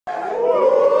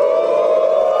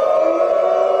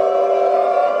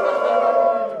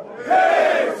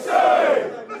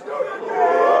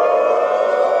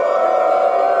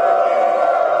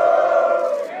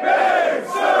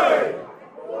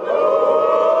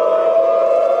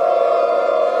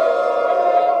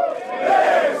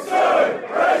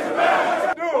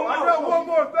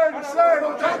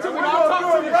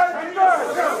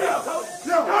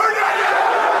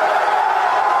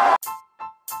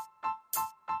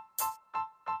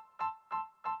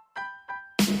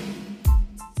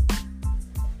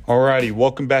Alrighty,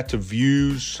 welcome back to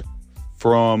Views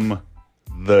from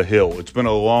the Hill. It's been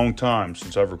a long time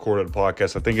since I've recorded a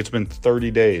podcast. I think it's been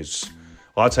 30 days.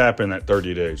 Lots happened in that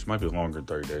 30 days. Might be longer than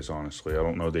 30 days, honestly. I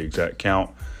don't know the exact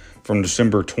count. From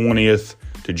December 20th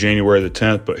to January the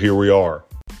 10th, but here we are.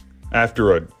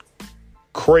 After a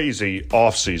crazy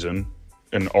offseason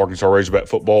in Arkansas Razorback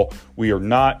football, we are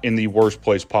not in the worst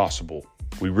place possible.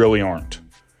 We really aren't.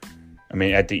 I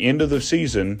mean, at the end of the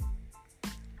season,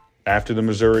 after the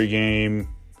Missouri game,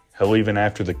 hell, even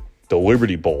after the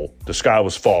Liberty Bowl, the sky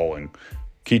was falling.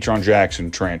 Ketron Jackson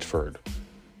transferred.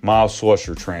 Miles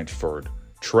Slusher transferred.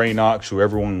 Trey Knox, who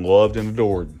everyone loved and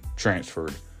adored,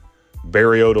 transferred.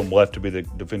 Barry Odom left to be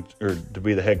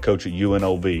the head coach at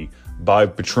UNLV.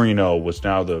 Bob Petrino was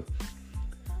now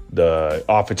the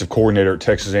offensive coordinator at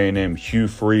Texas A&M. Hugh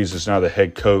Freeze is now the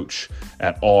head coach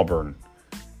at Auburn.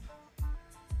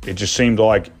 It just seemed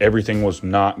like everything was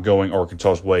not going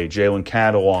Arkansas's way. Jalen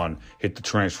Catalon hit the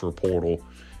transfer portal.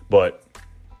 But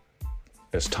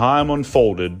as time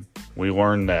unfolded, we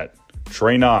learned that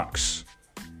Trey Knox,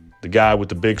 the guy with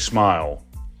the big smile,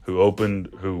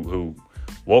 who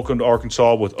welcomed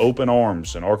Arkansas with open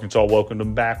arms, and Arkansas welcomed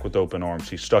him back with open arms.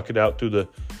 He stuck it out through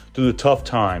the tough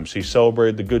times. He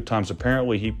celebrated the good times.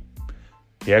 Apparently,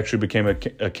 he actually became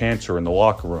a cancer in the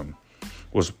locker room.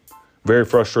 Was very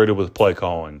frustrated with play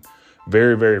calling.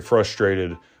 Very, very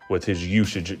frustrated with his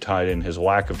usage at tight end, his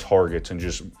lack of targets, and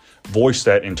just voiced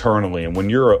that internally. And when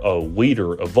you're a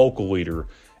leader, a vocal leader,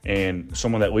 and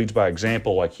someone that leads by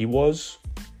example like he was,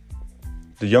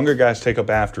 the younger guys take up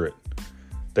after it.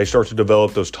 They start to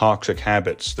develop those toxic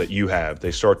habits that you have. They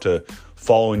start to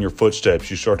follow in your footsteps.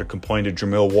 You start to complain to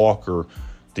Jamil Walker,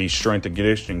 the strength and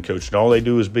conditioning coach, and all they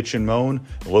do is bitch and moan.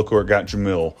 Look where it got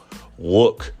Jamil.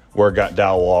 Look where it got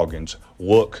Dow Loggins.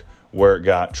 Look where it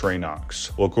got Trey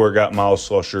Knox. Look where it got Miles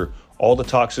Slusher. All the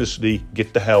toxicity,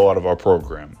 get the hell out of our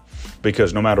program.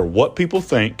 Because no matter what people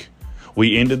think,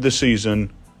 we ended the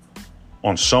season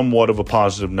on somewhat of a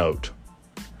positive note.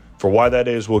 For why that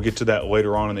is, we'll get to that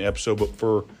later on in the episode. But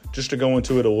for just to go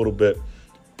into it a little bit,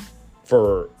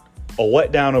 for a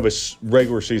letdown of a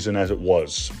regular season as it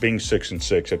was, being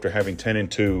 6-6 after having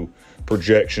 10-2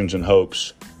 projections and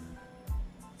hopes,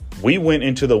 we went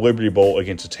into the Liberty Bowl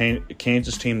against a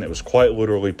Kansas team that was quite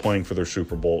literally playing for their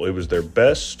Super Bowl. It was their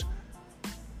best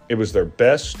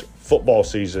football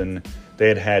season they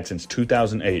had had since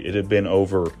 2008. It had been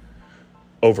over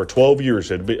 12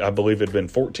 years. I believe it had been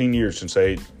 14 years since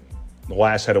they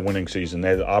last had a winning season. They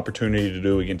had the opportunity to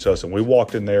do against us, and we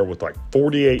walked in there with like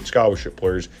 48 scholarship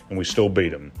players, and we still beat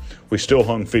them. We still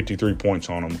hung 53 points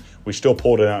on them. We still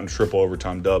pulled it out in triple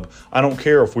overtime dub. I don't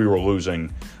care if we were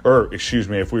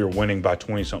if we were winning by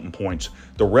 20-something points.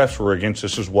 The refs were against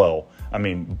us as well. I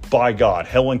mean, by God,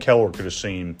 Helen Keller could have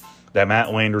seen that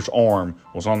Matt Lander's arm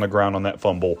was on the ground on that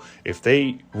fumble. If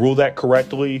they rule that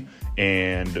correctly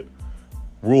and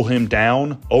rule him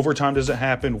down, overtime doesn't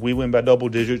happen, we win by double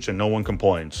digits, and no one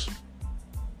complains.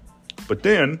 But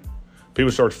then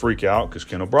people start to freak out because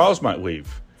Kendall Briles might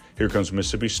leave. Here comes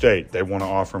Mississippi State. They want to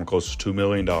offer him close to $2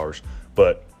 million.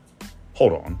 But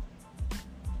hold on.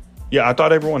 Yeah, I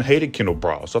thought everyone hated Kendall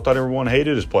Briles. I thought everyone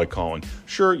hated his play calling.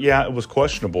 Sure, yeah, it was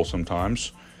questionable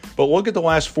sometimes. But look at the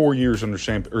last 3 years under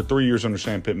Sam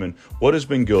Pittman. What has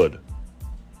been good?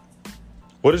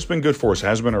 What has been good for us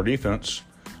has been our defense.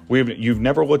 You've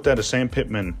never looked at a Sam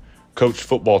Pittman coached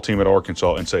football team at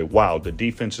Arkansas and say, wow, the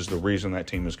defense is the reason that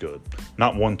team is good.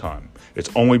 Not one time. It's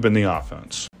only been the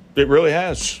offense. It really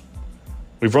has.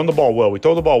 We've run the ball well. We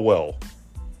throw the ball well.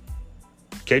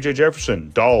 KJ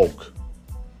Jefferson, dog.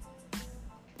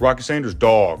 Rocky Sanders,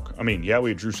 dog. I mean, yeah,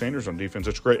 we had Drew Sanders on defense.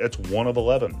 That's great. That's 1 of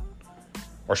 11.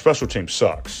 Our special team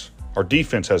sucks. Our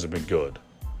defense hasn't been good.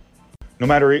 No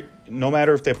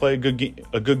matter if they play a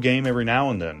good game every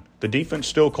now and then, the defense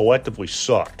still collectively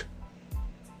sucked.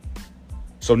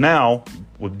 So now,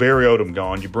 with Barry Odom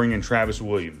gone, you bring in Travis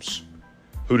Williams.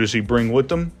 Who does he bring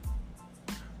with him?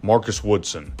 Marcus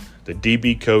Woodson, the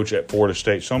DB coach at Florida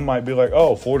State. Some might be like,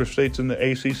 oh, Florida State's in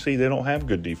the ACC. They don't have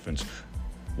good defense.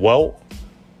 Well,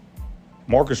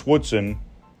 Marcus Woodson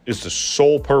is the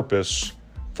sole purpose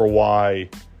for why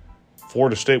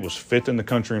Florida State was 5th in the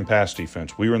country in pass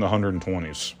defense. We were in the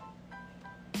 120s.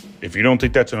 If you don't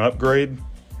think that's an upgrade,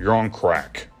 you're on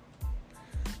crack.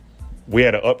 We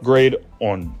had an upgrade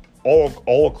on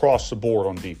all across the board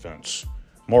on defense.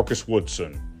 Marcus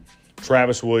Woodson,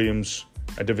 Travis Williams,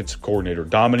 a defensive coordinator.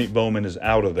 Dominique Bowman is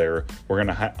out of there. We're going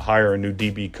to hire a new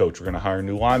DB coach. We're going to hire a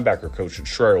new linebacker coach. And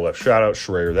Schreier left. Shout out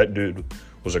Schreier. That dude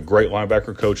was a great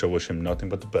linebacker coach. I wish him nothing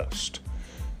but the best.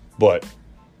 But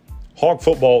Hog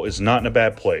football is not in a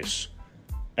bad place.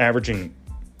 We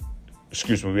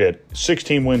had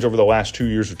 16 wins over the last 2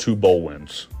 years with 2 bowl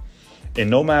wins. And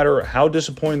no matter how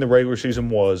disappointing the regular season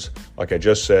was, like I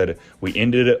just said, we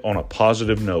ended it on a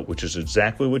positive note, which is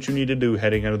exactly what you need to do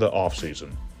heading into the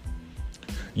offseason.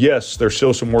 Yes, there's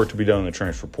still some work to be done in the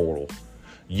transfer portal.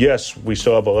 Yes, we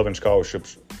still have 11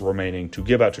 scholarships remaining to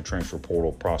give out to transfer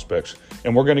portal prospects,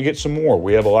 and we're going to get some more.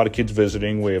 We have a lot of kids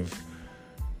visiting.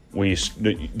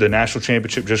 The national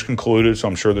championship just concluded, so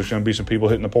I'm sure there's going to be some people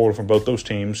hitting the portal from both those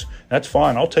teams. That's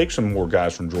fine. I'll take some more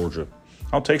guys from Georgia.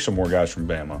 I'll take some more guys from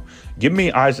Bama. Give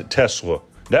me Isaac Tesla.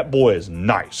 That boy is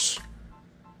nice.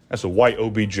 That's a white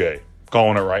OBJ.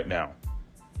 Calling it right now.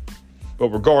 But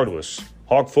regardless,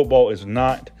 Hog football is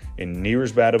not in near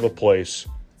as bad of a place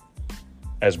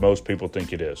as most people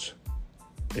think it is.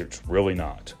 It's really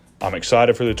not. I'm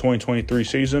excited for the 2023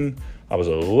 season. I was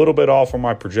a little bit off on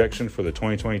my projection for the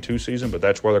 2022 season, but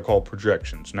that's why they're called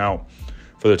projections. Now,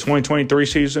 for the 2023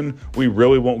 season, we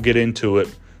really won't get into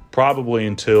it probably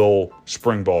until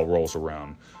spring ball rolls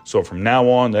around. So from now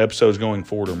on, the episodes going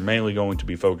forward are mainly going to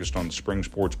be focused on the spring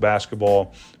sports: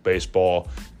 basketball, baseball,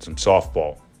 and some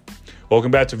softball.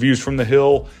 Welcome back to Views from the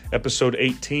Hill, episode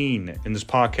 18. In this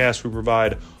podcast, we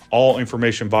provide all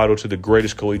information vital to the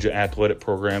greatest collegiate athletic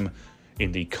program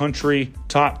in the country.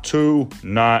 Top 2,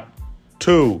 not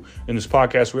 2. In this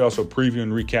podcast, we also preview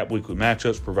and recap weekly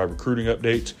matchups, provide recruiting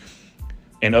updates,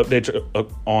 and updates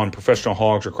on professional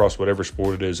Hogs across whatever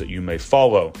sport it is that you may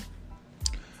follow.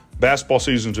 Basketball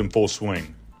season's in full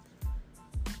swing.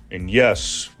 And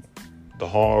yes, the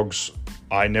Hogs,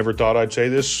 I never thought I'd say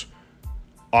this,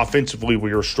 offensively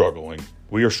we are struggling.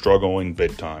 We are struggling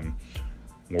big time.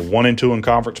 We're 1-2 in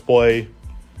conference play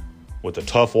with a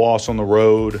tough loss on the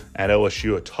road at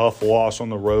LSU, a tough loss on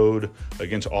the road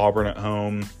against Auburn at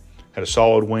home, had a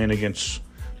solid win against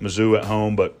Mizzou at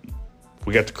home, but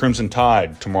we got the Crimson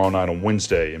Tide tomorrow night on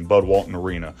Wednesday in Bud Walton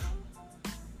Arena.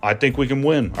 I think we can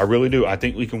win. I really do. I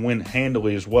think we can win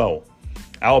handily as well.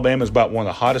 Alabama is about one of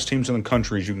the hottest teams in the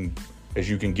country as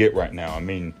you can get right now. I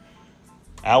mean,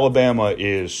 Alabama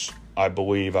is, I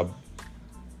believe,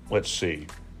 let's see.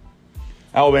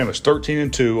 Alabama's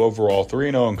 13-2 overall,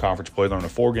 3-0 in conference play. They're on a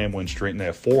 4-game win streak, and they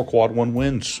have 4 quad 1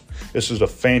 wins. This is a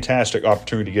fantastic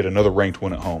opportunity to get another ranked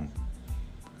win at home.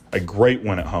 A great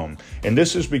win at home. And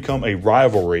this has become a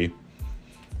rivalry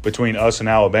between us and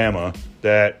Alabama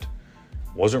that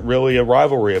wasn't really a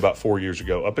rivalry about 4 years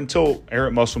ago. Up until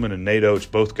Eric Musselman and Nate Oates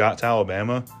both got to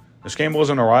Alabama, this game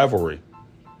wasn't a rivalry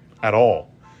at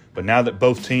all. But now that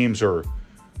both teams are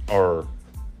over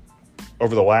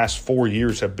the last 4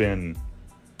 years have been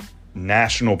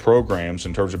national programs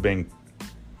in terms of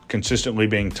consistently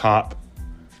being top,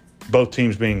 both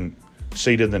teams being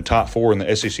seeded in the top 4 in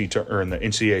the SEC or in the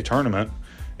NCAA tournament,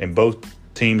 and both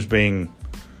teams being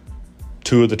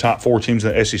 2 of the top 4 teams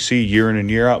in the SEC year in and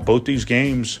year out. Both these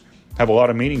games have a lot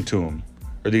of meaning to them.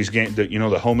 Or these games,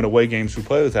 the home and away games we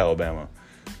play with Alabama.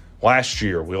 Last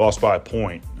year we lost by a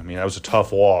point. I mean, that was a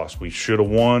tough loss. We should have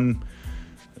won.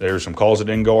 There were some calls that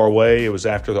didn't go our way. It was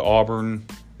after the Auburn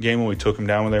game when we took them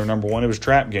down when they were number 1. It was a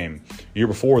trap game. The year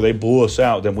before they blew us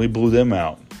out, then we blew them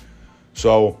out.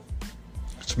 So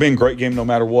it's been a great game no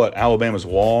matter what. Alabama's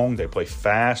long. They play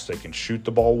fast. They can shoot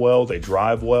the ball well. They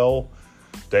drive well.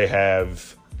 They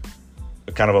have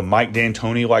kind of a Mike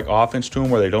D'Antoni-like offense to them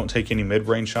where they don't take any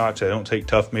mid-range shots. They don't take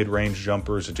tough mid-range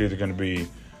jumpers. It's either going to be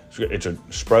it's a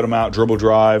spread them out, dribble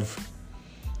drive.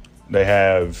 They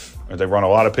run a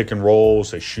lot of pick and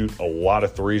rolls. They shoot a lot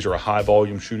of threes. They're a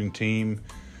high-volume shooting team.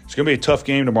 It's going to be a tough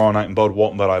game tomorrow night in Bud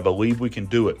Walton, but I believe we can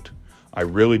do it. I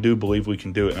really do believe we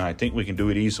can do it, and I think we can do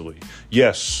it easily.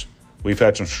 Yes, we've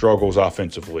had some struggles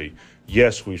offensively.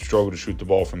 Yes, we've struggled to shoot the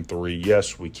ball from 3.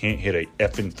 Yes, we can't hit a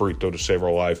effing free throw to save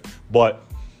our life. But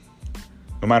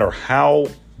no matter how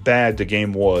bad the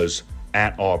game was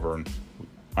at Auburn,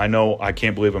 I know I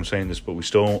can't believe I'm saying this, but we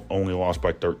still only lost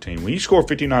by 13. When you score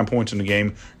 59 points in the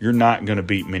game, you're not going to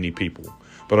beat many people.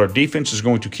 But our defense is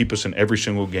going to keep us in every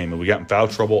single game. And we got in foul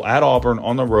trouble at Auburn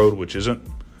on the road, which isn't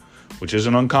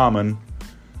uncommon.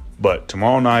 But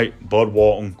tomorrow night, Bud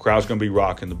Walton, crowd's going to be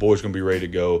rocking. The boys going to be ready to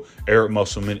go. Eric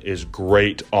Musselman is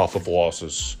great off of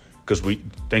losses. because we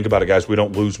think about it, guys, we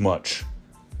don't lose much.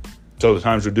 So the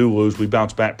times we do lose, we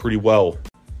bounce back pretty well.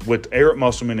 With Eric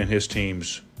Musselman and his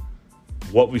teams,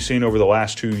 what we've seen over the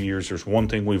last 2 years, there's one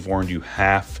thing we've learned: you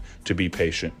have to be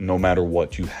patient no matter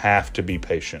what. You have to be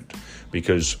patient,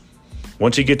 because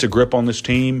once he gets a grip on this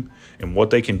team and what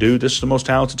they can do, this is the most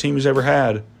talented team he's ever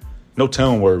had. No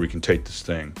telling where we can take this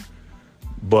thing.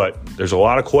 But there's a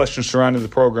lot of questions surrounding the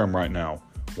program right now.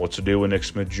 What's the deal with Nick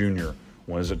Smith Jr.?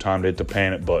 When is it time to hit the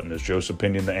panic button? Is Joseph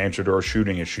Pinion the answer to our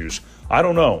shooting issues? I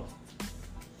don't know.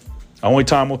 Only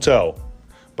time will tell.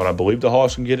 But I believe the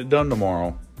Hogs can get it done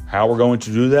tomorrow. How we're going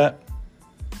to do that,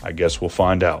 I guess we'll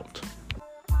find out.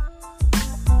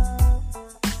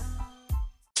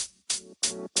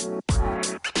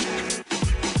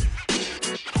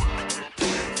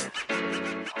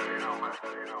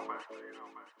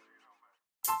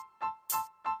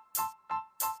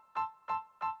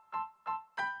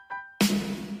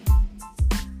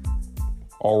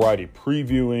 Alrighty,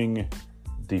 previewing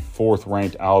the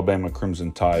 4th-ranked Alabama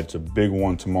Crimson Tide. It's a big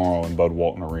one tomorrow in Bud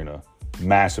Walton Arena.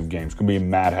 Massive game. It's going to be a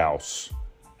madhouse.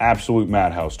 Absolute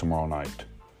madhouse tomorrow night.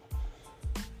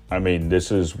 I mean,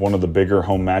 this is one of the bigger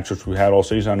home matchups we had all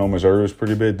season. I know Missouri was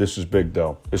pretty big. This is big,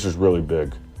 though. This is really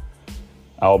big.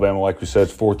 Alabama, like we said,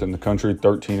 is 4th in the country,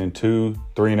 13-2,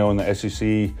 3-0 in the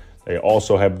SEC. They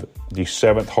also have the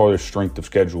 7th hardest strength of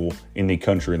schedule in the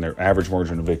country, and their average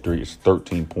margin of victory is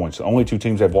 13 points. The only 2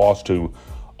 teams they've lost to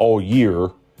all year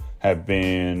have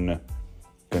been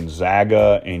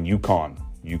Gonzaga and UConn.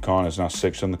 UConn is now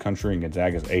 6th in the country, and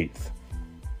Gonzaga is 8th.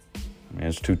 I mean,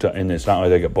 it's too tough, and it's not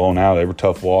like they get blown out. They were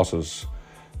tough losses.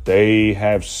 They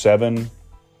have seven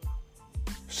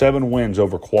wins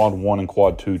over Quad 1 and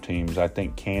Quad 2 teams. I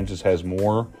think Kansas has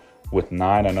more with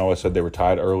 9. I know I said they were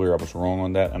tied earlier. I was wrong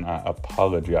on that, and I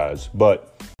apologize.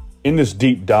 But in this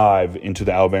deep dive into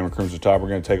the Alabama Crimson Tide, we're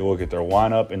going to take a look at their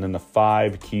lineup and then the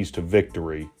 5 keys to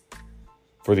victory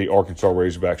for the Arkansas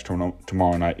Razorbacks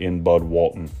tomorrow night in Bud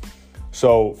Walton.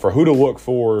 So for who to look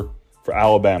for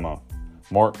Alabama: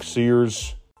 Mark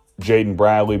Sears, Jaden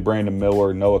Bradley, Brandon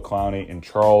Miller, Noah Clowney, and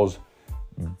Charles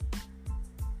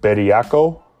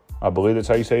Bediako. I believe that's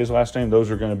how you say his last name.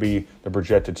 Those are going to be the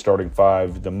projected starting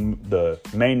 5. The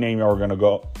main name y'all are going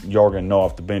to know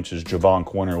off the bench is Javon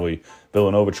Quinterly,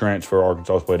 Villanova transfer.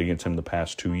 Arkansas has played against him the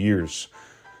past 2 years.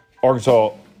 Arkansas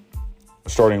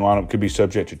starting lineup could be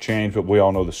subject to change, but we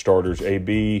all know the starters: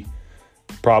 AB,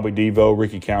 probably Devo,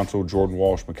 Ricky Council, Jordan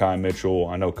Walsh, Mekhi Mitchell.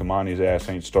 I know Kamani's ass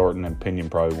ain't starting, and Pinion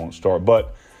probably won't start.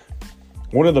 But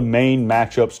one of the main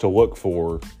matchups to look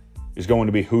for is going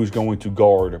to be who's going to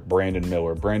guard Brandon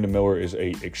Miller. Brandon Miller is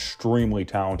a extremely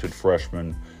talented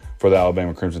freshman for the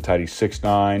Alabama Crimson Tide. He's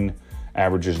 6'9",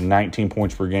 averages 19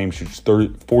 points per game, shoots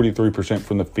 43%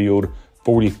 from the field,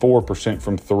 44%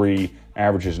 from 3,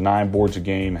 averages 9 boards a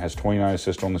game, has 29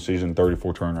 assists on the season,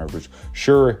 34 turnovers.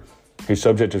 Sure, he's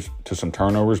subject to some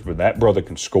turnovers, but that brother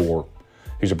can score.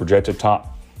 He's a projected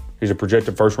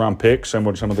first-round pick,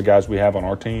 similar to some of the guys we have on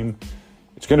our team.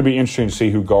 It's going to be interesting to see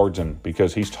who guards him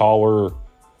because he's taller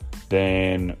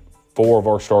than 4 of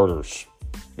our starters.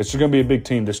 It's going to be a big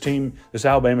team. This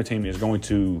Alabama team is going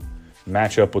to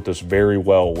match up with us very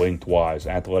well lengthwise,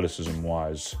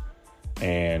 athleticism-wise.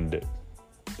 And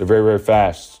they're very, very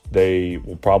fast. They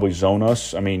will probably zone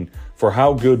us. I mean, for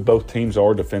how good both teams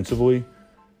are defensively,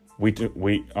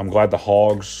 I'm glad the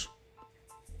Hogs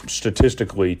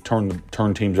statistically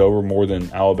turn teams over more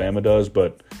than Alabama does,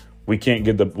 but we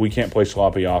can't play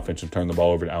sloppy offense and turn the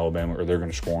ball over to Alabama, or they're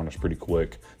going to score on us pretty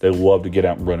quick. They love to get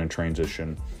out and run in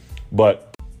transition.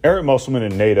 But Eric Musselman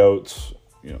and Nate Oates,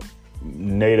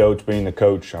 Nate Oates being the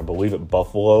coach, I believe at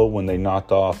Buffalo when they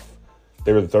knocked off,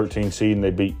 they were the 13th seed and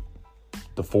they beat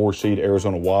the 4 seed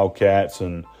Arizona Wildcats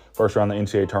and first round of the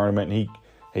NCAA tournament. And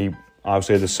he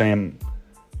obviously had the same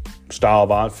style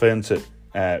of offense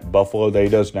at Buffalo that he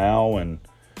does now, and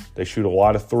they shoot a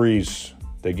lot of threes.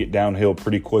 They get downhill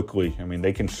pretty quickly. I mean,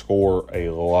 they can score a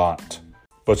lot.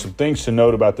 But some things to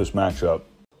note about this matchup.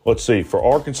 Let's see. For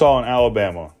Arkansas and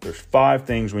Alabama, there's 5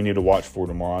 things we need to watch for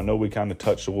tomorrow. I know we kind of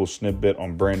touched a little snippet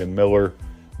on Brandon Miller,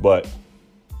 but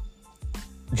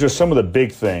just some of the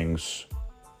big things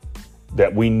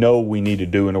that we know we need to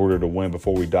do in order to win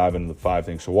before we dive into the 5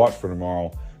 things. So watch for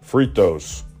tomorrow. Free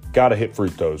throws. Got to hit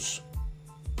free throws.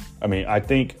 I mean, I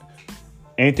think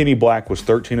Anthony Black was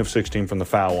 13 of 16 from the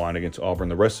foul line against Auburn.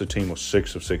 The rest of the team was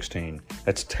 6 of 16.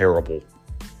 That's terrible.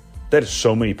 That is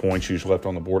so many points you just left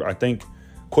on the board. I think,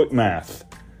 quick math,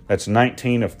 that's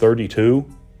 19 of 32.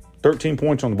 13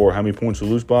 points on the board. How many points you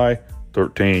lose by?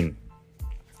 13.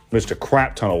 Missed a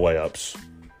crap ton of layups.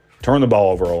 Turned the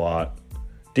ball over a lot.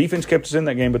 Defense kept us in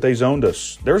that game, but they zoned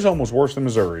us. Theirs almost worse than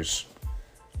Missouri's.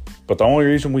 But the only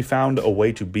reason we found a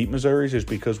way to beat Missouri's is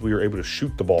because we were able to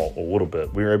shoot the ball a little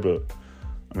bit. We were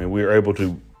able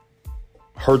to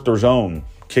hurt their zone,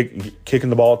 kicking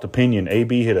the ball at the pinion.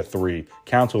 AB hit a 3.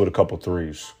 Council hit a couple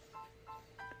threes.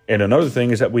 And another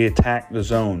thing is that we attacked the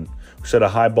zone. We set a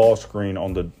high ball screen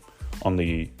on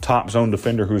the top zone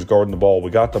defender who's guarding the ball.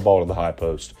 We got the ball to the high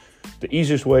post. The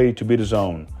easiest way to beat a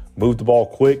zone: move the ball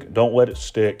quick, don't let it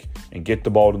stick, and get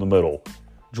the ball to the middle.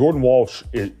 Jordan Walsh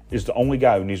is the only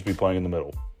guy who needs to be playing in the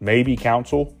middle. Maybe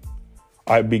Council.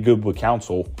 I'd be good with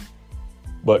Council.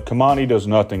 But Kamani does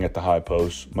nothing at the high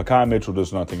post. Mekhi Mitchell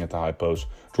does nothing at the high post.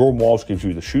 Jordan Walsh gives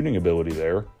you the shooting ability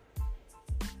there.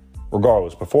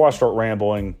 Regardless, before I start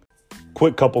rambling,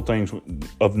 quick couple things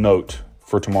of note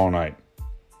for tomorrow night.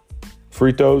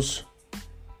 Free throws,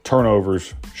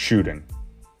 turnovers, shooting.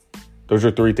 Those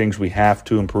are 3 things we have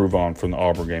to improve on from the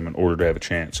Auburn game in order to have a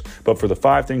chance. But for the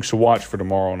 5 things to watch for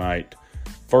tomorrow night,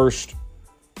 first,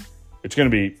 we're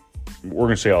going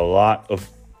to see a lot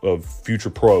of future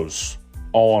pros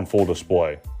all on full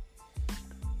display.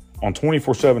 On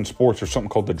 24/7 Sports, there's something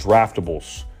called the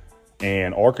Draftables.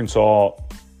 And Arkansas,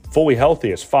 fully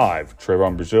healthy, is 5.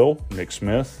 Trayvon Brazile, Nick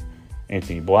Smith,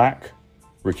 Anthony Black,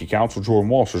 Ricky Council, Jordan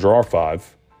Walsh. Those are our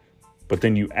 5. But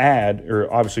then you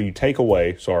take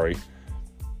away,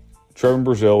 Trayvon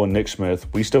Brazile and Nick Smith.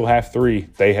 We still have 3.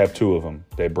 They have 2 of them.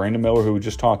 They have Brandon Miller, who we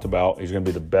just talked about. He's going to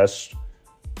be the best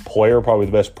player, probably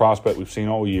the best prospect we've seen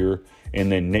all year.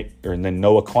 And then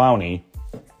Noah Clowney,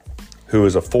 who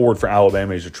is a forward for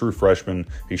Alabama. He's a true freshman.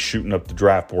 He's shooting up the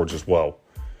draft boards as well.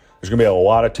 There's going to be a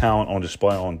lot of talent on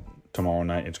display on tomorrow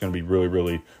night. It's going to be really,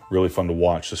 really, really fun to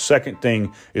watch. The second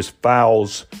thing is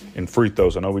fouls and free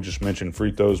throws. I know we just mentioned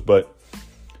free throws, but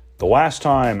the last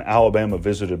time Alabama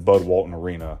visited Bud Walton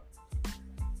Arena,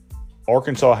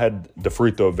 Arkansas had the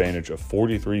free throw advantage of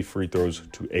 43 free throws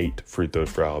to 8 free throws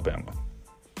for Alabama.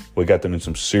 We got them in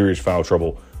some serious foul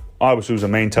trouble. Obviously, it was a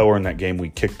main teller in that game. We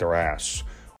kicked their ass.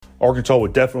 Arkansas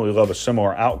would definitely love a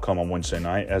similar outcome on Wednesday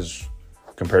night as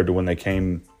compared to when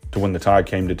the Tide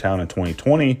came to town in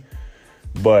 2020.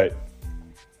 But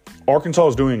Arkansas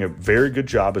is doing a very good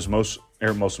job, as most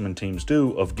Eric Musselman teams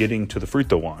do, of getting to the free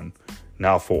throw line.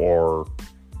 Now, for our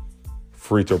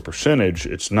free throw percentage,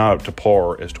 it's not up to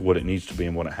par as to what it needs to be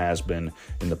and what it has been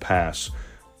in the past.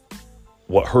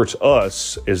 What hurts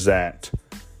us is that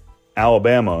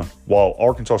Alabama, while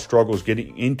Arkansas struggles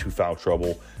getting into foul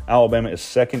trouble, Alabama is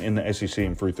second in the SEC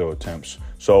in free throw attempts.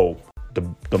 So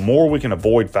the more we can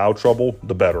avoid foul trouble,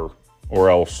 the better, or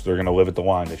else they're going to live at the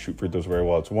line. They shoot free throws very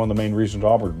well. It's one of the main reasons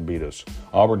Auburn beat us.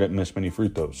 Auburn didn't miss many free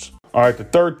throws. All right, the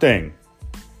third thing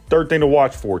to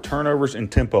watch for, turnovers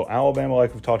and tempo. Alabama,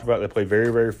 like we've talked about, they play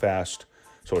very, very fast.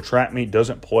 So a trap meet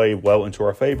doesn't play well into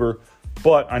our favor.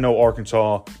 But I know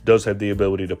Arkansas does have the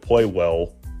ability to play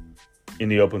well in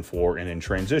the open floor and in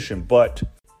transition. But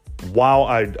while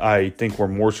I think we're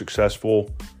more successful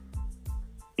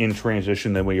in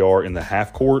transition than we are in the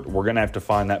half court, we're going to have to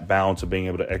find that balance of being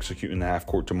able to execute in the half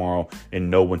court tomorrow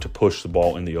and know when to push the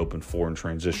ball in the open floor in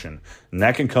transition. And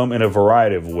that can come in a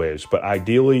variety of ways. But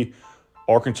ideally,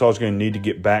 Arkansas is going to need to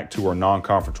get back to our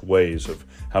non-conference ways of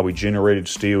how we generated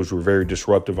steals. We're very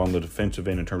disruptive on the defensive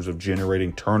end in terms of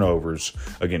generating turnovers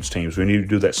against teams. We need to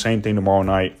do that same thing tomorrow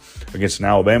night against an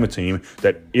Alabama team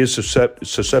that is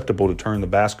susceptible to turn the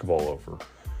basketball over.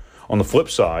 On the flip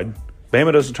side,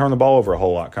 Bama doesn't turn the ball over a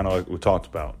whole lot, kind of like we talked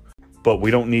about. But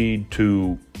we don't need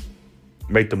to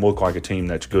make them look like a team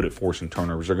that's good at forcing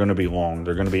turnovers. They're going to be long.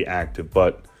 They're going to be active,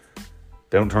 but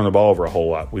they don't turn the ball over a whole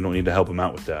lot. We don't need to help them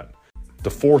out with that. The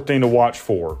fourth thing to watch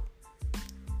for,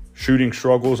 shooting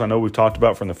struggles. I know we've talked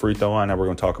about from the free throw line. Now we're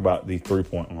going to talk about the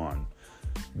three-point line.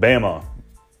 Bama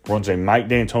runs a Mike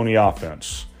D'Antoni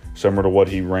offense, similar to what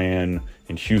he ran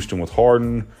in Houston with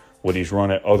Harden, what he's run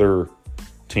at other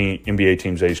NBA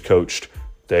teams that he's coached.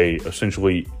 They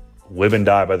essentially live and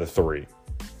die by the three.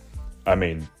 I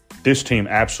mean, this team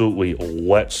absolutely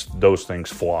lets those things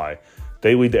fly.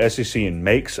 They lead the SEC in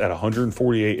makes at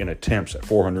 148 and attempts at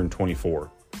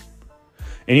 424.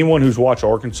 Anyone who's watched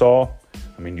Arkansas,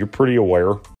 I mean, you're pretty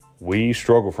aware. We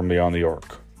struggle from beyond the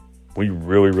arc. We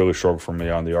really, really struggle from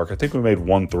beyond the arc. I think we made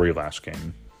 1 3 last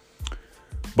game.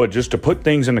 But just to put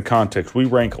things into context, we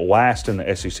rank last in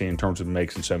the SEC in terms of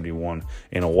makes in 71,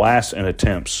 and last in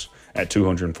attempts at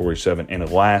 247, and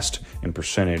last in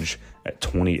percentage at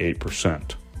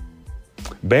 28%.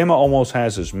 Bama almost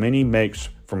has as many makes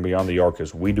from beyond the arc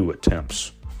as we do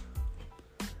attempts.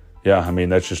 Yeah, I mean,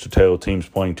 that's just a tale of teams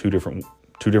playing two different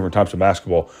types of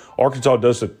basketball. Arkansas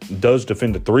does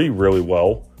defend the three really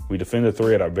well. We defend the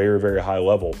three at a very, very high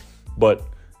level. But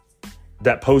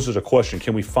that poses a question.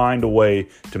 Can we find a way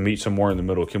to meet somewhere in the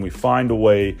middle? Can we find a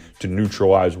way to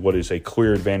neutralize what is a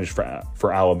clear advantage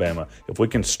for Alabama? If we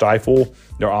can stifle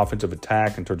their offensive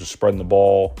attack in terms of spreading the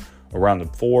ball around the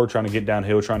floor, trying to get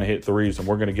downhill, trying to hit threes, then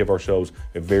we're going to give ourselves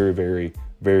a very, very,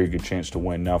 very good chance to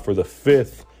win. Now, for the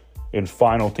fifth and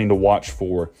final thing to watch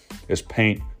for is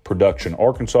paint production.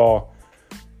 Arkansas,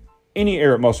 any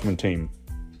Eric Musselman team,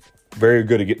 very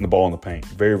good at getting the ball in the paint.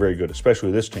 Very, very good,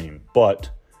 especially this team. But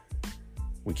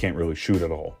we can't really shoot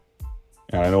at all.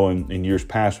 And I know in years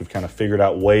past we've kind of figured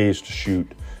out ways to shoot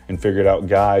and figured out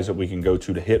guys that we can go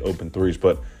to hit open threes.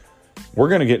 But we're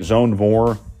going to get zoned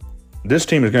more. This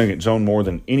team is going to get zoned more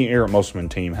than any Eric Musselman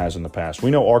team has in the past.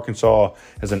 We know Arkansas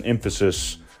has an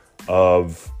emphasis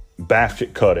of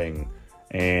basket cutting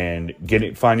and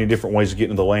finding different ways to get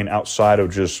into the lane outside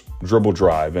of just dribble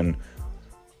drive. And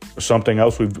something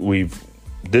else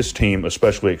this team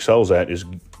especially excels at is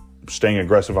staying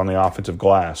aggressive on the offensive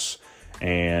glass.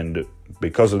 And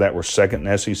because of that, we're second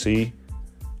in SEC,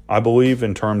 I believe,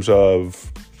 in terms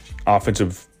of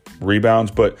offensive rebounds.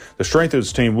 But the strength of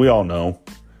this team, we all know.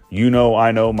 You know,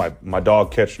 I know, my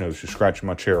dog Catch knows. She's scratching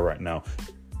my chair right now.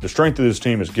 The strength of this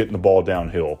team is getting the ball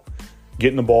downhill,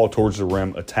 getting the ball towards the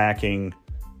rim, attacking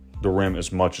the rim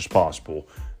as much as possible.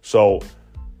 So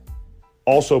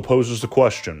also poses the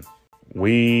question.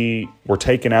 We were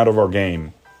taken out of our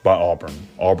game by Auburn.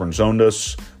 Auburn zoned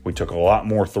us. We took a lot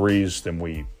more threes than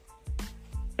we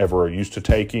ever used to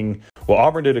taking. What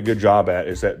Auburn did a good job at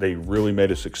is that they really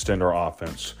made us extend our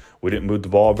offense. We didn't move the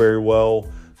ball very well.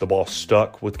 The ball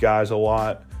stuck with guys a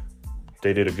lot.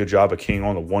 They did a good job of keying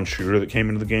on the one shooter that came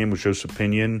into the game, which was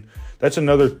Peyton. That's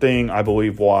another thing I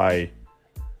believe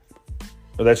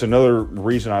that's another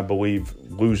reason I believe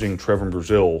losing Trevor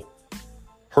Brazile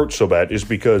hurts so bad is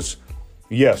because,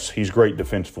 yes, he's great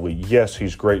defensively. Yes,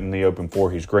 he's great in the open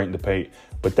floor. He's great in the paint.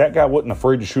 But that guy wasn't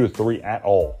afraid to shoot a three at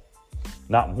all.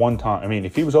 Not one time. I mean,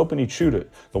 if he was open, he'd shoot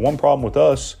it. The one problem with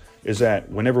us is that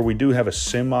whenever we do have a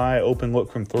semi-open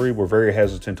look from three, we're very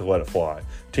hesitant to let it fly.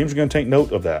 Teams are going to take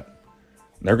note of that.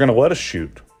 They're going to let us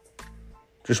shoot.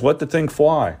 Just let the thing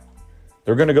fly.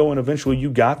 They're going to go, and eventually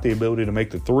you got the ability to make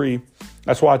the three.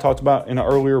 That's why I talked about in an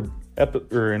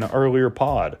earlier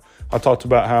pod. I talked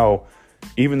about how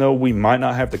even though we might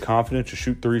not have the confidence to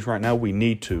shoot threes right now, we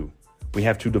need to. We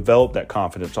have to develop that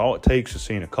confidence. All it takes is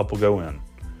seeing a couple go in.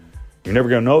 You're never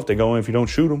going to know if they go in if you don't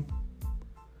shoot them.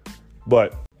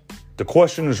 But the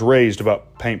question is raised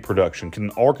about paint production.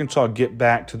 Can Arkansas get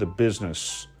back to the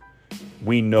business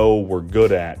we know we're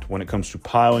good at when it comes to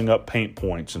piling up paint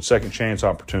points and second chance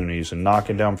opportunities and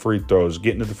knocking down free throws,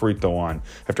 getting to the free throw line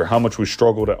after how much we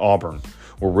struggled at Auburn?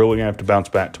 We're really going to have to bounce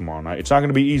back tomorrow night. It's not going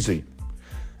to be easy.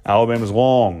 Alabama's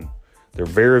long. They're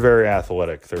very, very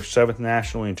athletic. They're 7th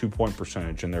nationally in two-point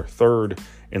percentage, and they're 3rd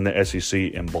in the SEC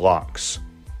in blocks.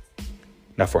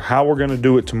 Now, for how we're going to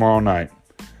do it tomorrow night,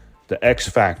 the X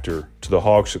factor to the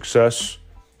Hogs' success,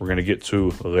 we're going to get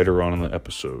to later on in the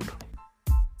episode.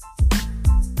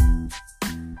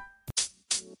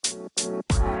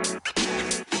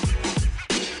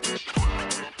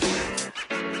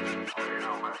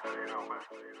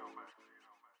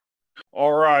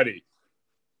 All righty.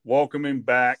 Welcoming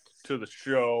back to the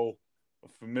show, a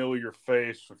familiar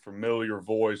face, a familiar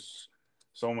voice,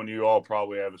 someone you all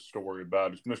probably have a story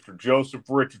about. It's Mr. Joseph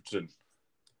Richardson.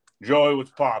 Joey,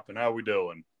 what's poppin'? How we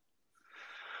doing?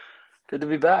 Good to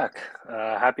be back.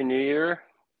 Happy New Year.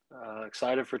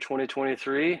 Excited for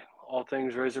 2023. All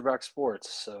things Razorback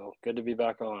sports. So good to be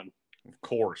back on. Of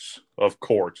course.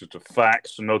 It's a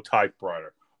fax and no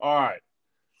typewriter. All right.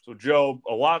 So, Joe,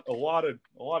 a lot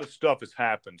of stuff has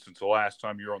happened since the last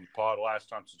time you were on the pod, last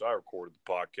time since I recorded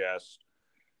the podcast.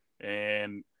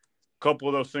 And a couple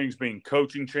of those things being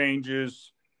coaching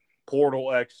changes,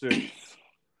 portal exits,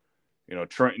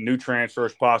 new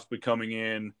transfers possibly coming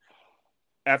in.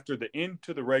 After the end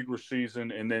to the regular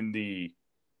season and then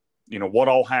what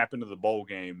all happened to the bowl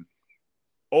game,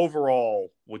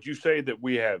 overall, would you say that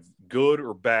we have good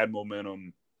or bad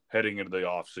momentum heading into the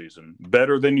offseason?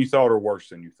 Better than you thought or worse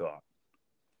than you thought?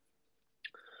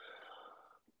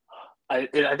 I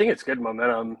think it's good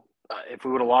momentum. If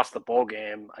we would have lost the bowl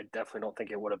game, I definitely don't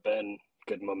think it would have been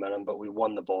good momentum, but we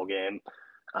won the bowl game.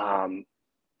 No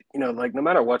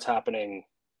matter what's happening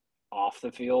off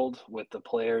the field with the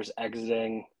players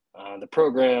exiting the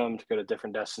program to go to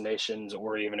different destinations,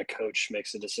 or even a coach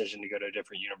makes a decision to go to a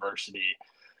different university,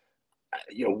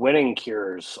 winning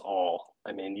cures all.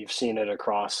 I mean, you've seen it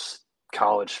across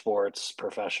college sports,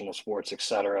 professional sports,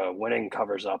 etc. Winning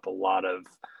covers up a lot of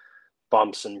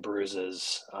bumps and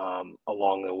bruises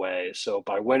along the way. So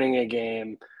by winning a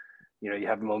game, You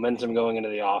have momentum going into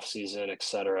the off season, et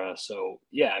cetera. So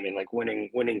yeah, I mean, like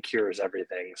winning cures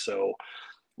everything. So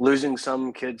losing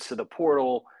some kids to the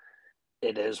portal,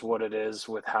 it is what it is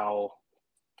with how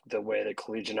the way that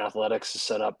collegiate athletics is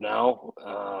set up now.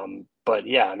 But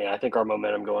yeah, I mean, I think our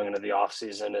momentum going into the off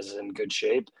season is in good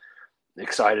shape.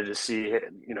 Excited to see,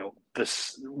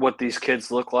 this what these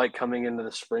kids look like coming into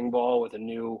the spring ball with a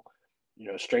new,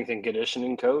 strength and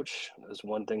conditioning coach. Is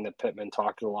one thing that Pittman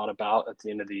talked a lot about at the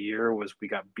end of the year was we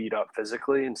got beat up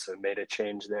physically, and so made a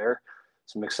change there.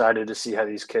 So I'm excited to see how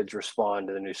these kids respond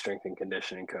to the new strength and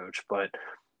conditioning coach. But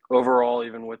overall,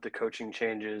 even with the coaching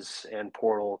changes and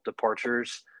portal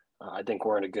departures, I think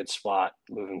we're in a good spot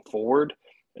moving forward,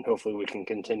 and hopefully we can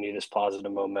continue this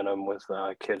positive momentum with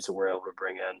kids that we're able to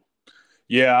bring in.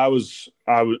 Yeah,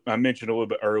 I mentioned a little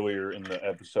bit earlier in the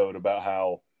episode about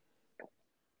how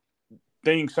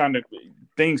things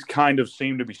kind of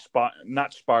seem to be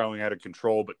not spiraling out of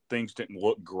control, but things didn't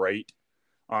look great.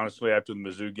 Honestly, after the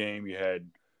Mizzou game, you had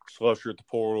Slusher at the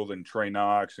portal, then Trey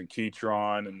Knox and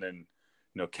Keytron, and then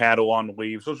Cattle on the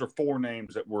leaves. Those are four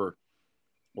names that were,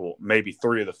 well, maybe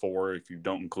three of the four, if you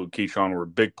don't include Keytron, were a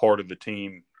big part of the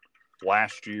team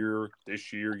last year,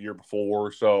 this year, year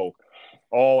before. So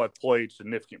all have played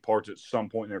significant parts at some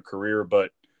point in their career.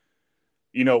 But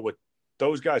with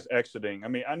those guys exiting, I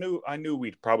mean, I knew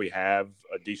we'd probably have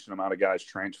a decent amount of guys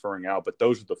transferring out, but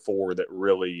those are the four that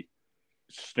really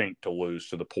stink to lose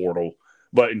to the portal.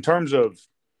 But in terms of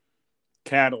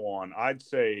Catalan, I'd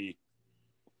say,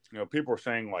 people are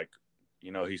saying like,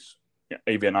 he's,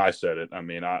 even I said it. I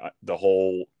mean, the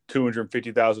whole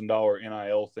 $250,000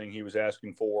 NIL thing he was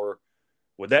asking for,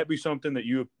 would that be something that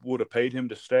you would have paid him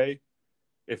to stay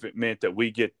if it meant that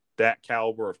we get that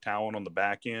caliber of talent on the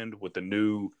back end with the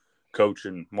new coach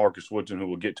and Marcus Woodson, who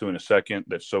we'll get to in a second,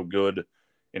 that's so good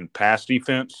in pass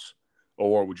defense?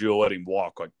 Or would you let him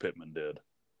walk like Pittman did?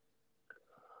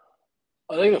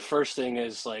 I think the first thing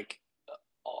is like,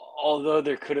 although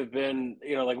there could have been,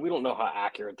 like we don't know how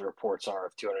accurate the reports are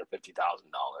of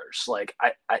 $250,000. Like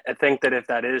I think that if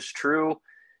that is true,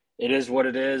 it is what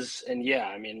it is. And yeah,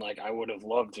 I mean, like I would have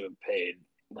loved to have paid,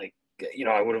 like,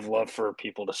 I would have loved for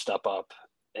people to step up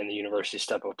and the university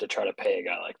step up to try to pay a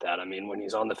guy like that. I mean, when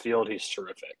he's on the field, he's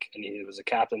terrific. And he was a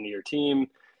captain of your team.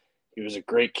 He was a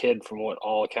great kid from what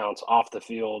all accounts off the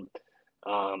field.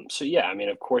 So yeah, I mean,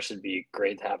 of course it'd be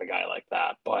great to have a guy like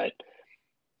that. But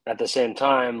at the same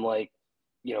time, like,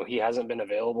 he hasn't been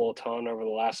available a ton over the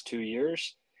last 2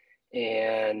 years.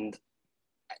 And,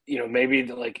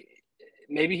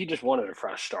 maybe he just wanted a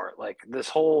fresh start. Like this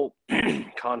whole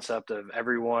concept of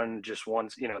everyone just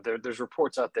wants, there's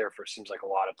reports out there for, seems like a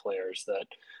lot of players that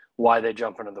why they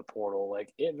jump into the portal.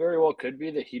 Like it very well could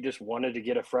be that he just wanted to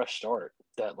get a fresh start,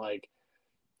 that like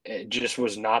it just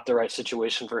was not the right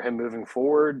situation for him moving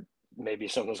forward. Maybe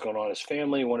something was going on in his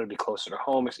family, wanted to be closer to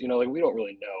home. Like we don't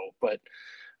really know, but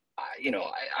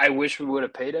I wish we would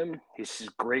have paid him. He's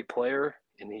a great player,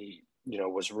 and he,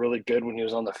 was really good when he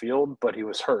was on the field, but he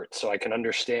was hurt. So I can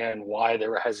understand why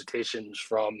there were hesitations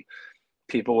from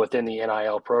people within the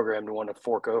NIL program to want to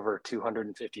fork over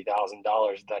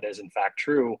 $250,000. That is in fact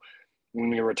true,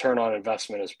 when your return on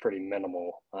investment is pretty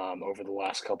minimal over the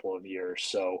last couple of years.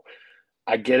 So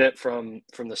I get it from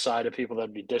the side of people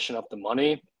that'd be dishing up the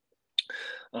money,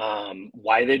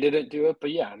 why they didn't do it.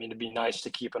 But yeah, I mean, it'd be nice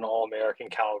to keep an all-American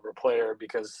caliber player,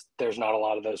 because there's not a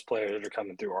lot of those players that are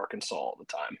coming through Arkansas all the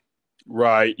time.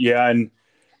 Right. Yeah.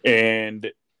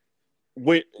 And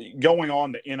going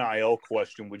on the NIL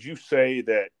question, would you say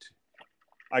that,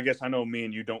 I guess I know me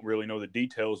and you don't really know the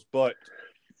details, but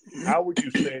how would you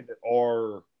say that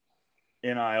our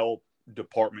NIL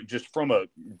department, just from a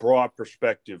broad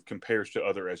perspective, compares to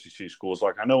other SEC schools?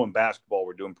 Like I know in basketball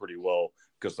we're doing pretty well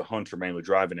because the Hunts are mainly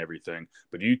driving everything,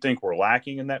 but do you think we're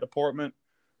lacking in that department,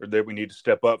 or that we need to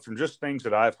step up? From just things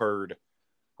that I've heard,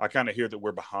 I kind of hear that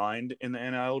we're behind in the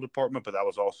NIL department, but that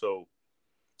was also,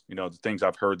 the things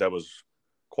I've heard, that was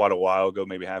quite a while ago,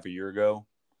 maybe half a year ago.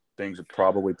 Things have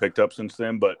probably picked up since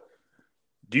then, but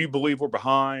do you believe we're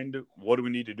behind? What do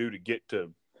we need to do to get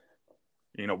to,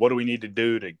 what do we need to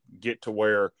do to get to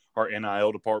where our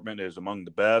NIL department is among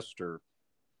the best? Or,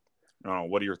 I don't know,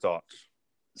 what are your thoughts?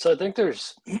 So I think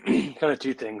there's kind of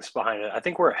two things behind it. I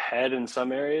think we're ahead in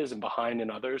some areas and behind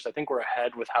in others. I think we're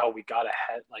ahead with how we got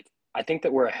ahead. Like, I think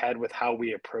that we're ahead with how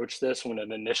we approached this when it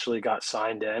initially got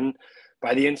signed in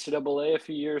by the NCAA a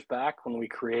few years back, when we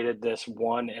created this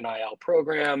one NIL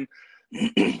program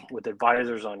with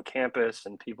advisors on campus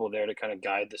and people there to kind of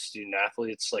guide the student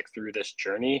athletes like through this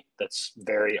journey that's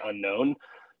very unknown.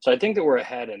 So I think that we're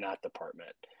ahead in that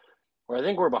department. Where I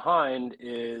think we're behind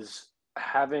is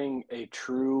having a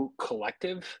true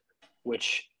collective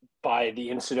which by the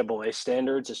NCAA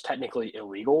standards is technically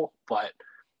illegal. But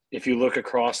if you look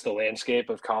across the landscape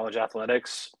of college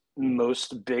athletics,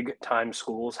 most big time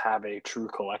schools have a true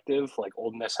collective. Like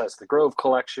Ole Miss has the Grove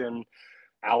Collection,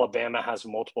 Alabama has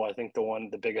multiple. I think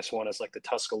the biggest one is like the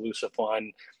Tuscaloosa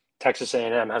Fund. Texas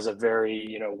A&M has a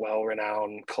very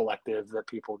well-renowned collective that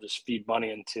people just feed money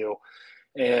into,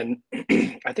 and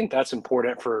I think that's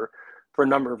important for a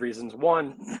number of reasons.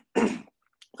 One,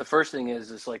 the first thing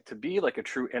is like to be like a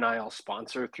true NIL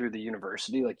sponsor through the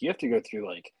university. Like you have to go through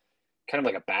like kind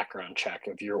of like a background check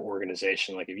of your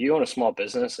organization. Like if you own a small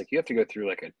business, like you have to go through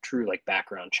like a true like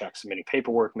background check, submitting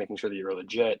paperwork, making sure that you're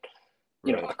legit.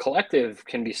 Right. A collective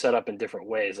can be set up in different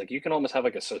ways. Like you can almost have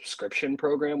like a subscription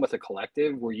program with a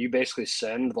collective where you basically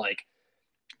send like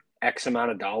X amount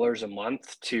of dollars a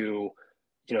month to,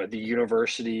 the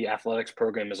university athletics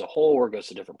program as a whole, or goes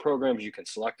to different programs. You can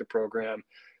select a program.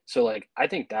 So like, I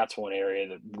think that's one area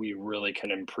that we really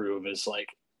can improve is like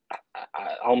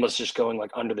almost just going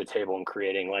like under the table and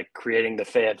creating the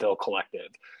Fayetteville collective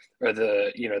or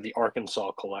the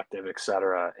Arkansas collective, et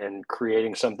cetera, and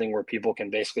creating something where people can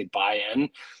basically buy in.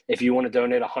 If you want to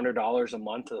donate $100 a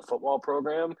month to the football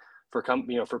program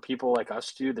for people like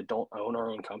us too that don't own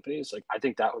our own companies, like I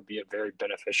think that would be a very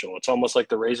beneficial. It's almost like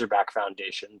the Razorback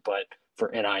Foundation, but for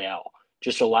NIL,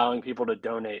 just allowing people to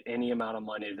donate any amount of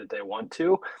money that they want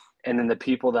to. And then the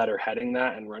people that are heading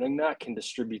that and running that can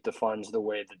distribute the funds the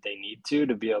way that they need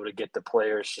to be able to get the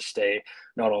players to stay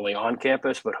not only on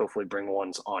campus, but hopefully bring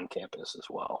ones on campus as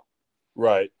well.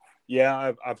 Right.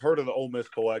 Yeah, I've heard of the Ole Miss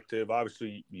Collective.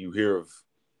 Obviously, you hear of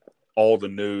all the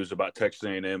news about Texas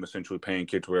A&M essentially paying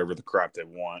kids whatever the crap they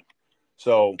want.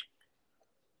 So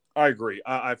I agree.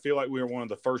 I feel like we were one of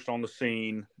the first on the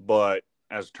scene, but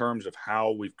as terms of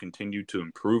how we've continued to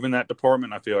improve in that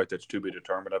department, I feel like that's to be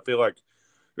determined. I feel like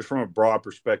just from a broad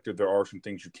perspective, there are some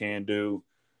things you can do.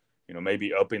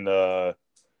 Maybe upping the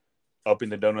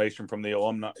donation from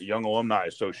the Young Alumni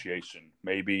Association.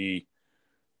 Maybe,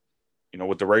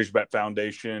 with the Razorback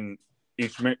Foundation,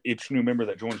 each new member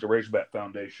that joins the Razorback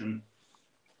Foundation,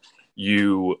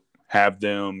 you have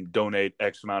them donate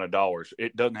X amount of dollars.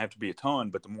 It doesn't have to be a ton,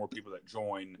 but the more people that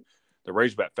join the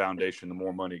Razorback Foundation, the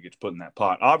more money gets put in that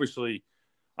pot. Obviously,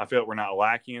 I feel like we're not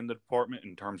lacking in the department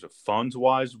in terms of funds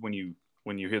wise. When you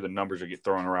hear the numbers that get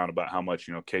thrown around about how much,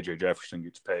 KJ Jefferson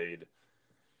gets paid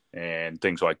and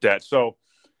things like that. So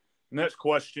next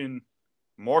question,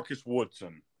 Marcus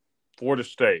Woodson, Florida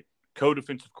State,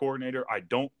 co-defensive coordinator. I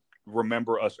don't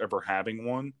remember us ever having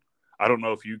one. I don't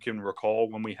know if you can recall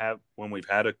when we've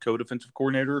had a co-defensive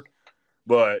coordinator,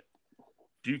 but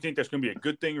do you think that's going to be a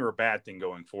good thing or a bad thing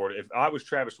going forward? If I was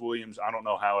Travis Williams, I don't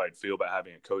know how I'd feel about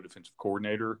having a co-defensive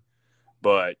coordinator,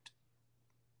 but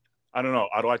I don't know.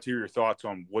 I'd like to hear your thoughts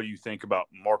on what you think about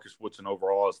Marcus Woodson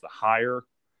overall as the hire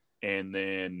and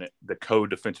then the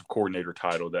co-defensive coordinator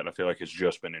title that I feel like has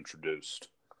just been introduced.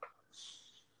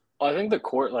 Well, I think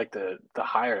the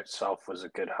hire itself was a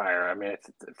good hire. I mean,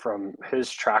 from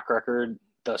his track record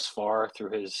thus far through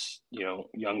his,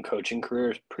 young coaching career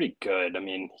is pretty good. I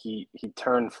mean, he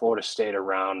turned Florida State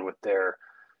around with their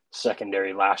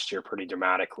secondary last year pretty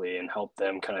dramatically and helped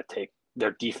them kind of take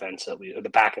their defense, at least, or the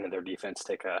back end of their defense,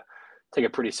 take a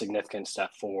pretty significant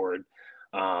step forward,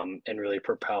 and really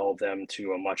propel them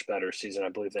to a much better season. I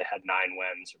believe they had 9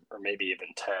 wins, or maybe even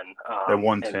 10. They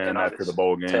won 10 after the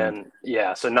bowl game. 10,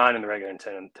 yeah. So 9 in the regular and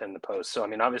 10 in the post. So I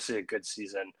mean, obviously a good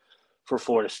season for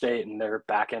Florida State, and their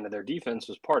back end of their defense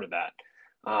was part of that.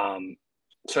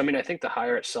 So I mean, I think the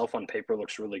hire itself on paper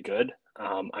looks really good.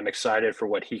 I'm excited for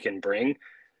what he can bring.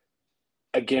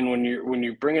 Again, when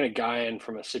you're bringing a guy in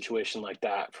from a situation like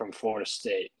that from Florida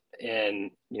State in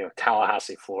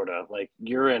Tallahassee, Florida, like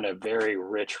you're in a very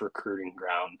rich recruiting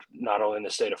ground, not only in the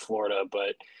state of Florida,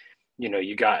 but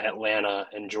you got Atlanta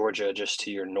and Georgia just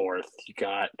to your north. You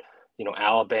got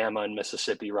Alabama and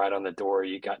Mississippi right on the door.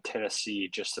 You got Tennessee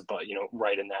just about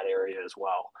right in that area as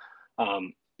well.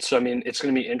 So I mean, it's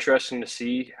going to be interesting to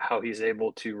see how he's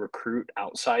able to recruit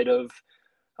outside of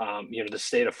the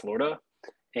state of Florida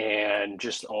and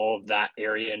just all of that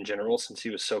area in general, since he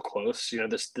was so close.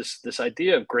 This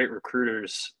idea of great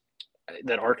recruiters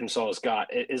that Arkansas has got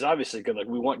is obviously good. Like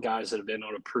we want guys that have been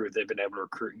able to prove they've been able to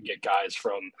recruit and get guys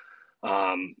from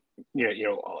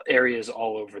areas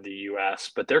all over the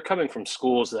U.S., but they're coming from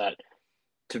schools that,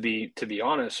 to be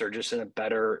honest, are just in a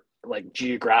better like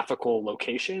geographical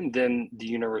location than the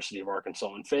University of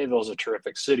Arkansas. And Fayetteville is a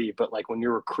terrific city, but like when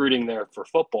you're recruiting there for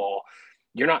football,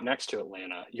 you're not next to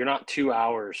Atlanta. You're not 2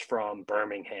 hours from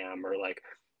Birmingham or like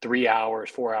 3 hours,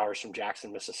 4 hours from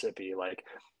Jackson, Mississippi. Like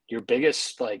your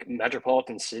biggest like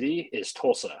metropolitan city is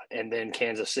Tulsa, and then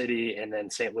Kansas City, and then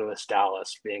St. Louis,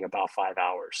 Dallas being about 5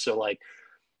 hours. So like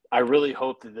I really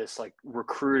hope that this like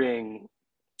recruiting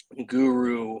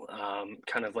guru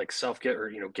kind of like self-get or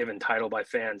given title by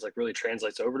fans like really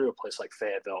translates over to a place like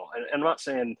Fayetteville. And I'm not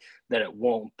saying that it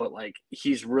won't, but like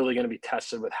he's really going to be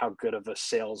tested with how good of a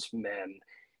salesman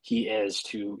he is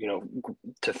to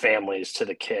to families, to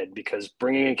the kid, because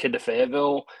bringing a kid to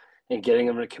Fayetteville and getting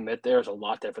them to commit there is a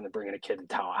lot different than bringing a kid to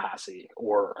Tallahassee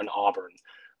or an Auburn.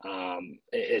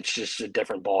 It's just a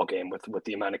different ball game with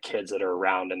the amount of kids that are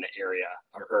around in the area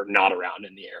or not around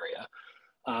in the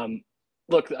area.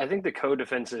 Look, I think the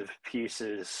co-defensive piece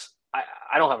is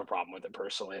I don't have a problem with it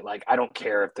personally. Like I don't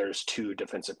care if there's two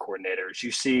defensive coordinators.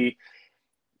 You see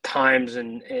times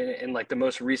and like the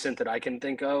most recent that I can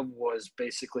think of was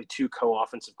basically two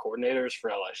co-offensive coordinators for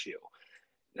LSU.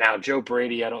 Now, Joe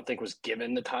Brady, I don't think was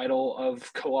given the title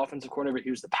of co-offensive coordinator, but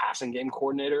he was the passing game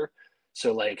coordinator.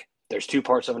 So like there's two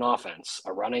parts of an offense,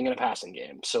 a running and a passing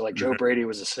game. So like Joe Brady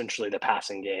was essentially the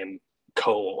passing game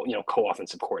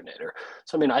co-offensive coordinator.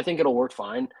 So, I mean, I think it'll work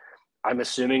fine. I'm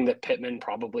assuming that Pittman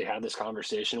probably had this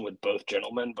conversation with both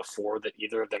gentlemen before that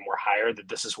either of them were hired, that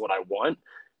this is what I want.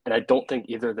 And I don't think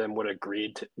either of them would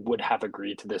have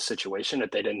agreed to this situation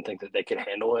if they didn't think that they could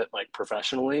handle it like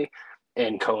professionally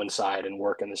and coincide and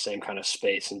work in the same kind of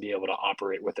space and be able to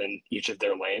operate within each of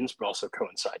their lanes, but also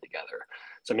coincide together.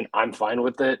 So, I mean, I'm fine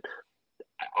with it.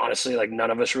 Honestly, like none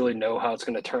of us really know how it's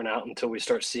going to turn out until we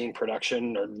start seeing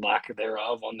production or lack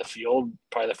thereof on the field,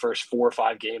 probably the first 4 or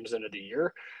 5 games into the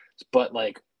year. But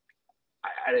like,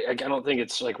 I don't think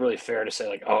it's like really fair to say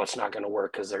like, oh, it's not going to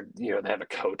work because they're, they have a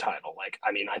co-title. Like,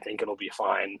 I mean, I think it'll be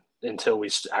fine until we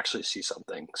actually see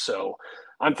something. So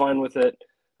I'm fine with it.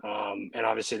 And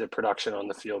obviously the production on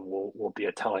the field will be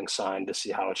a telling sign to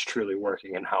see how it's truly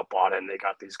working and how bought in they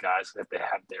got these guys and if they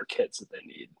have their kids that they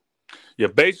need. Yeah,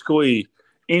 basically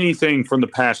anything from the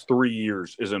past 3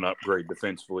 years is an upgrade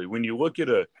defensively. When you look at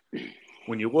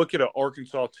an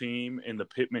Arkansas team in the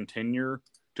Pittman tenure,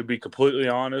 to be completely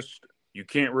honest, you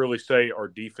can't really say our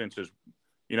defense is,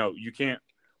 you can't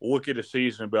look at a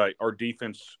season and be like, our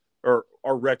defense or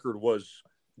our record was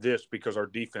this because our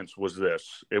defense was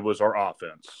this. It was our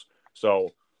offense. So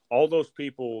all those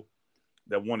people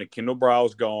that wanted Kendall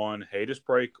Browse gone, hate his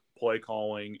play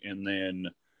calling, and then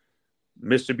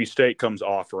Mississippi State comes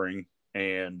offering,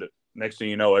 and next thing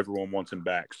you know, everyone wants him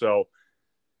back. So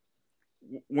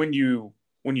when you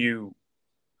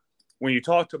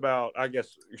talked about,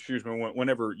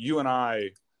 whenever you and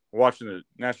I were watching the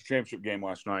national championship game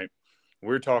last night, we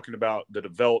were talking about the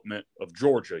development of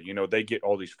Georgia. They get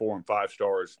all these 4 and 5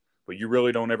 stars, but you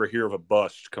really don't ever hear of a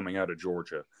bust coming out of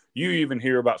Georgia. You even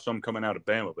hear about some coming out of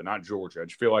Bama, but not Georgia. I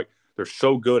just feel like they're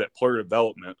so good at player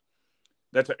development.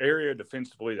 That's an area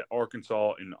defensively that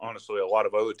Arkansas and honestly a lot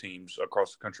of other teams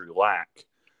across the country lack.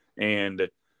 And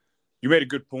you made a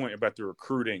good point about the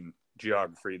recruiting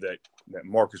geography that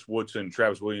Marcus Woodson,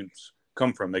 Travis Williams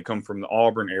come from. They come from the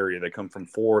Auburn area. They come from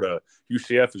Florida.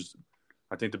 UCF is,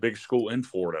 I think, the biggest school in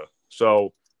Florida.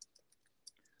 So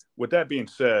with that being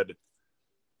said,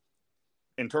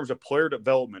 in terms of player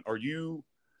development,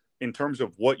 in terms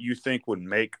of what you think would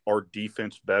make our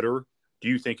defense better, do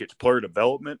you think it's player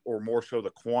development or more so the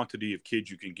quantity of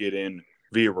kids you can get in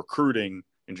via recruiting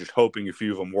and just hoping a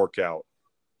few of them work out?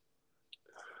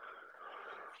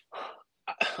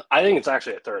 I think it's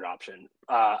actually a third option.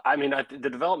 I mean, the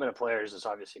development of players is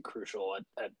obviously crucial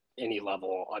at any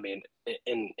level. I mean,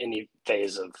 in any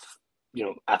phase of,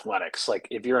 athletics. Like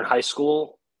if you're in high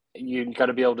school, you got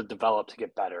to be able to develop to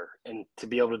get better. And to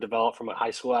be able to develop from a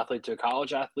high school athlete to a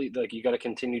college athlete, like you got to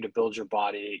continue to build your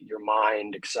body, your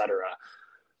mind, etc.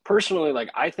 Personally, like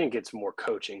I think it's more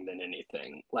coaching than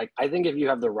anything. Like I think if you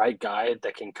have the right guy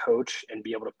that can coach and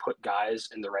be able to put guys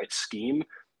in the right scheme,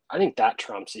 I think that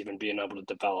trumps even being able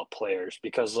to develop players,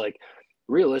 because like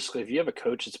realistically, if you have a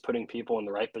coach that's putting people in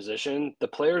the right position, the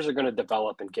players are going to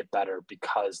develop and get better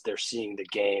because they're seeing the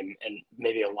game and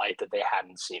maybe a light that they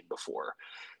hadn't seen before.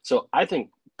 So I think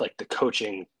like the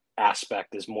coaching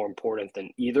aspect is more important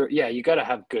than either. Yeah, you got to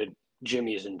have good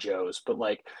Jimmies and Joes, but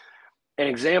like an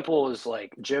example is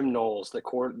like Jim Knowles,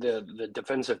 the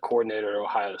defensive coordinator at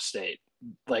Ohio State.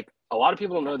 Like a lot of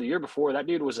people don't know, the year before that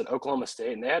dude was at Oklahoma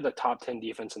State and they had the top 10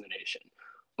 defense in the nation.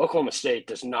 Oklahoma State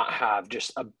does not have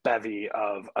just a bevy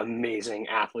of amazing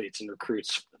athletes and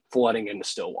recruits flooding into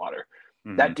Stillwater.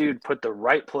 Mm-hmm. That dude put the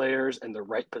right players in the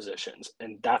right positions,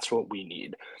 and that's what we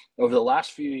need. Over the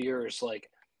last few years, like,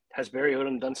 has Barry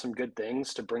Odom done some good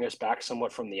things to bring us back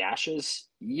somewhat from the ashes?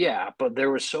 Yeah, but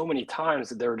there were so many times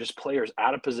that there were just players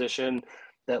out of position.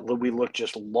 that we looked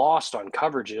just lost on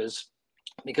coverages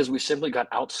because we simply got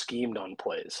out schemed on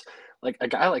plays. Like a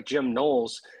guy like Jim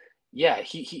Knowles, yeah,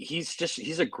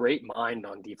 he's a great mind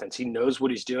on defense. He knows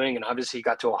what he's doing, and obviously he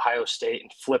got to Ohio State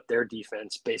and flipped their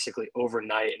defense basically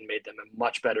overnight and made them a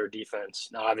much better defense.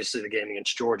 Now, obviously the game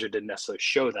against Georgia didn't necessarily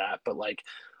show that, but like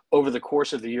over the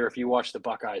course of the year, if you watch the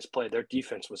Buckeyes play, their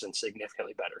defense was in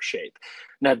significantly better shape.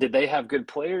 Now, did they have good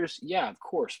players? Yeah, of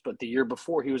course. But the year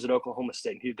before, he was at Oklahoma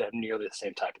State, and he had nearly the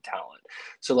same type of talent.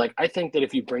 So, like, I think that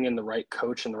if you bring in the right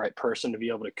coach and the right person to be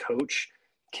able to coach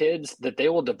kids, that they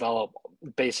will develop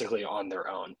basically on their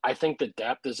own. I think that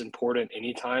depth is important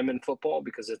anytime in football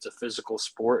because it's a physical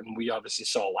sport, and we obviously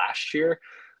saw last year.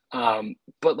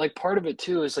 But, like, part of it,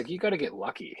 too, is, like, you got to get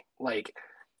lucky. Like,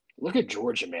 look at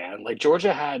Georgia, man. Like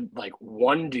Georgia had like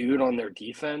one dude on their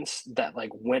defense that like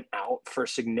went out for a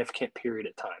significant period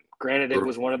of time. Granted, it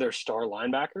was one of their star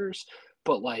linebackers,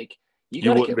 but like you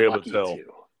got to wouldn't get be able to lucky tell.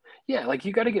 too. Yeah, like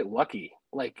you got to get lucky.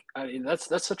 Like I mean, that's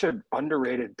such an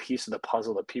underrated piece of the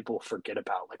puzzle that people forget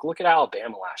about. Like look at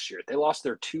Alabama last year. They lost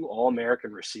their two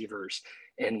All-American receivers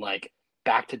in like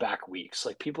back-to-back weeks.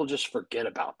 Like people just forget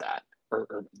about that.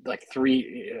 Or like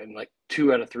three in like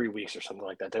 2 out of 3 weeks or something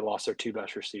like that. They lost their two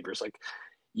best receivers. Like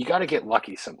you got to get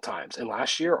lucky sometimes. And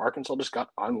last year, Arkansas just got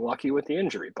unlucky with the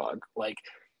injury bug. Like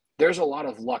there's a lot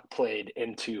of luck played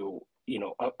into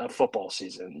a football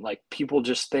season. Like people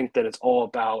just think that it's all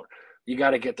about you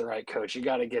got to get the right coach, you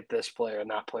got to get this player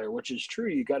and that player, which is true.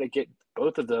 You got to get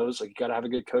both of those. Like you got to have a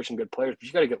good coach and good players, but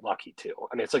you got to get lucky too.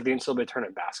 I mean, it's like the NCAA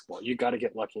tournament basketball. You got to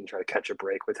get lucky and try to catch a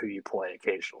break with who you play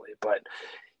occasionally, but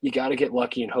you got to get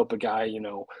lucky and hope a guy,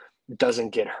 doesn't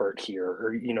get hurt here.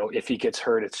 Or, if he gets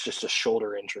hurt, it's just a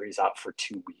shoulder injury. He's out for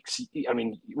 2 weeks. I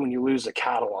mean, when you lose a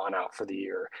Catalan out for the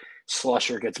year,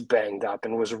 Slusher gets banged up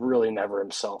and was really never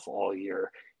himself all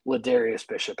year. Ladarius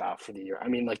Bishop out for the year. I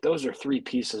mean, like those are three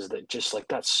pieces that just like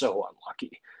that's so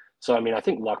unlucky. So I mean, I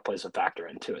think luck plays a factor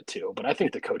into it too. But I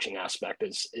think the coaching aspect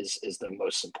is the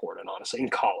most important, honestly, in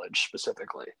college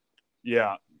specifically.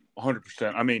 Yeah,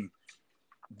 100%. I mean,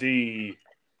 it's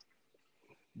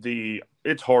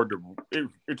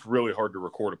really hard to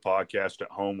record a podcast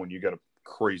at home when you got a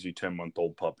crazy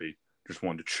 10-month-old puppy just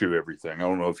wanting to chew everything. I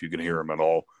don't know if you can hear him at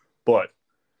all, but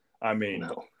I mean,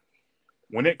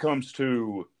 when it comes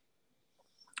to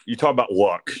you talk about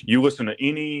luck, you listen to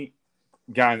any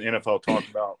guy in the NFL talk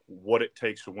about what it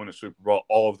takes to win a Super Bowl,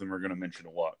 all of them are going to mention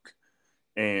luck.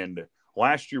 And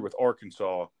last year with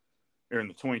Arkansas, in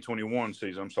the 2021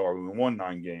 season, we won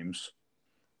 9 games.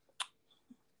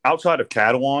 Outside of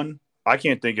Catalan, I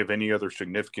can't think of any other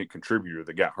significant contributor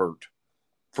that got hurt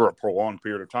for a prolonged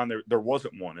period of time. There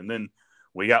wasn't one. And then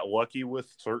we got lucky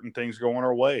with certain things going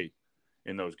our way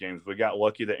in those games. We got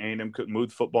lucky that A&M couldn't move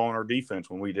the football in our defense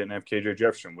when we didn't have KJ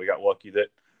Jefferson. We got lucky that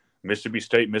Mississippi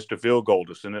State missed a field goal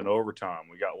to send it in overtime.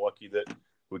 We got lucky that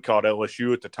we caught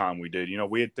LSU at the time we did.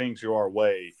 We had things go our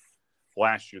way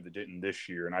last year that didn't this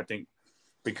year. And I think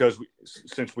because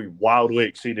since we wildly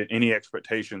exceeded any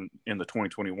expectation in the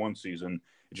 2021 season,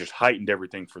 it just heightened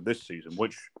everything for this season,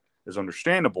 which is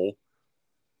understandable,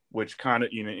 which kind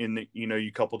of,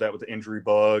 you couple that with the injury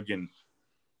bug and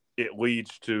it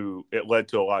led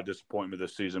to a lot of disappointment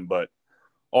this season, but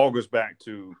all goes back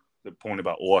to the point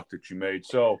about luck that you made.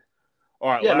 So, all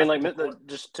right. Yeah, I mean, like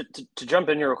just to jump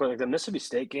in here real quick, like the Mississippi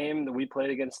State game that we played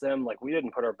against them, like we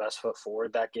didn't put our best foot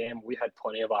forward that game. We had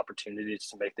plenty of opportunities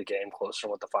to make the game closer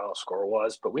than what the final score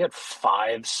was, but we had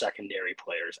 5 secondary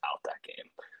players out that game.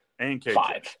 And KJ.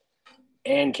 5.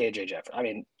 And KJ Jefferson. I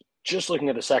mean, just looking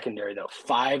at the secondary, though,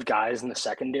 5 guys in the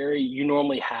secondary, you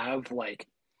normally have like,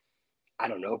 I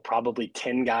don't know, probably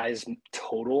 10 guys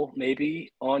total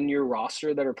maybe on your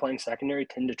roster that are playing secondary,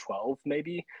 10 to 12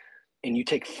 maybe. And you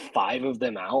take 5 of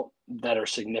them out that are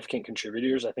significant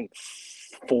contributors. I think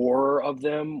 4 of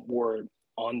them were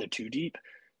on the 2 deep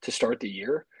to start the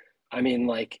year. I mean,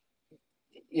 like,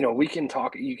 we can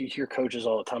talk, you can hear coaches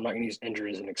all the time, not going to use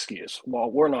injury as an excuse.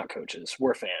 Well, we're not coaches,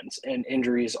 we're fans, and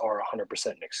injuries are 100%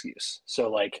 an excuse.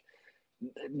 So like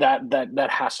that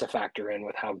has to factor in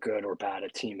with how good or bad a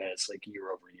team is, like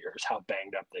year over year, is how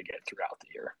banged up they get throughout the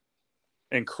year.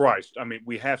 And Christ, I mean,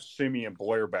 we have Simeon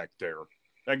Blair back there.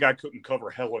 That guy couldn't cover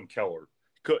Helen Keller.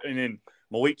 And then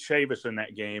Malik Chavis in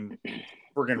that game,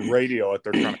 friggin' radio out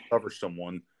there trying to cover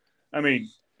someone. I mean,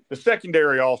 the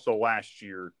secondary also last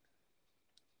year,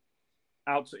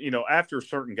 after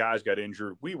certain guys got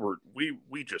injured, we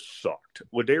just sucked.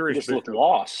 Ladarius just Bishop looked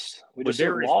lost. We just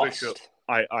looked lost. Bishop,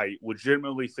 I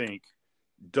legitimately think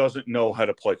doesn't know how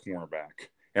to play cornerback.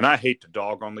 And I hate to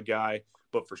dog on the guy,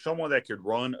 but for someone that could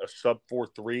run a sub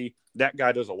 4.3, that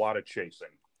guy does a lot of chasing.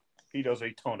 He does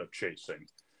a ton of chasing.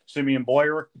 Simeon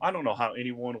Blair, I don't know how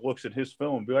anyone looks at his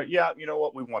film and be like, yeah, you know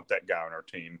what? We want that guy on our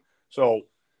team. So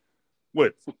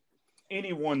with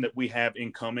anyone that we have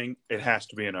incoming, it has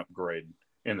to be an upgrade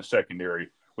in the secondary,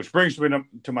 which brings me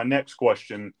to my next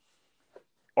question.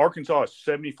 Arkansas has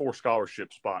 74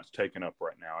 scholarship spots taken up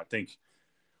right now. I think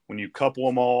when you couple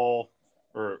them all,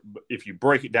 or if you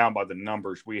break it down by the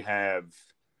numbers, we have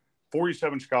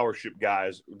 47 scholarship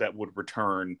guys that would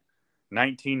return,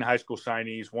 19 high school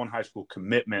signees, 1 high school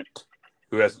commitment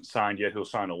who hasn't signed yet. He'll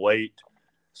sign a late,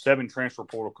 7 transfer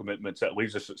portal commitments. That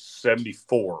leaves us at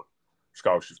 74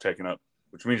 scholarships taken up,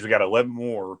 which means we got 11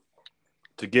 more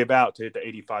to give out to hit the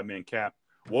 85-man cap.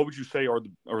 What would you say are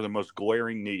the most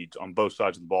glaring needs on both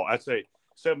sides of the ball? I'd say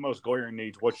 7 most glaring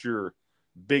needs. What's your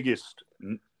biggest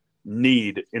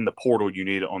need in the portal you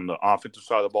need on the offensive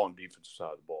side of the ball and defensive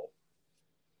side of the ball?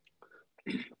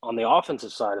 On the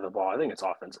offensive side of the ball, I think it's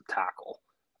offensive tackle.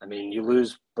 I mean, you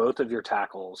lose both of your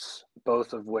tackles,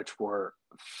 both of which were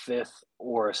 5th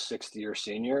or a 6th-year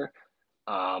senior.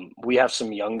 We have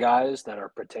some young guys that are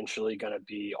potentially going to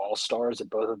be all-stars at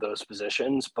both of those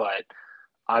positions, but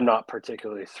I'm not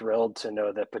particularly thrilled to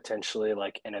know that potentially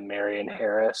like an Marion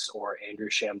Harris or Andrew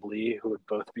Chambly, who would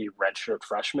both be redshirt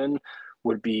freshmen,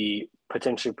 would be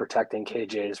potentially protecting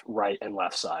KJ's right and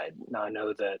left side. Now, I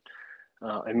know that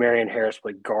and Marion Harris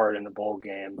played guard in the bowl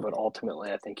game, but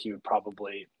ultimately I think he would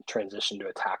probably transition to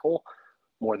a tackle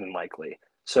more than likely.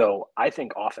 So I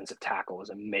think offensive tackle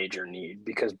is a major need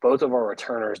because both of our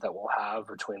returners that we'll have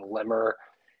between Limmer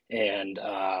and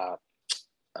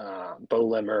Bo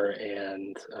Limmer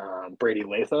and Brady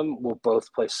Latham will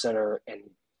both play center and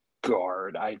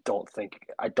guard. I don't think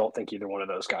either one of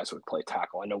those guys would play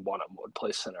tackle. I know one of them would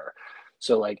play center.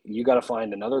 So like you got to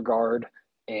find another guard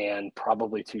and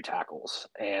probably 2 tackles.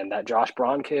 And that Josh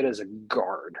Braun kid is a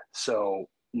guard. So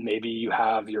maybe you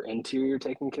have your interior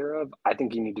taken care of. I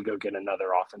think you need to go get another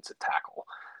offensive tackle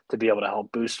to be able to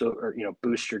help boost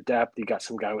your depth. You got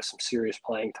some guy with some serious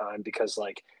playing time because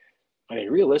like, I mean,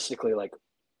 realistically, like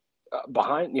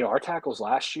behind, our tackles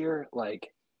last year, like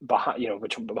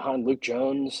behind Luke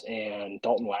Jones and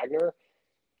Dalton Wagner,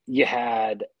 you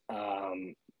had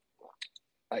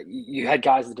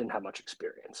guys that didn't have much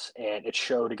experience, and it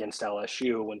showed against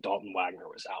LSU when Dalton Wagner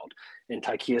was out, and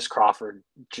Tykeus Crawford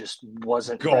just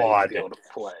wasn't ready to be able to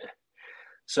play.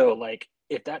 So, like,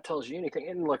 if that tells you anything,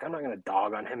 and look, I'm not going to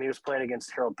dog on him. He was playing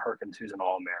against Harold Perkins, who's an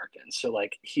All-American. So,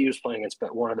 like, he was playing against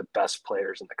one of the best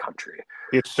players in the country.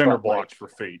 It's center blocks for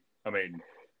feet. I mean,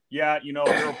 yeah,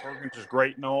 Harold Perkins is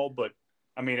great and all, but,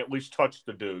 I mean, at least touch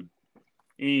the dude.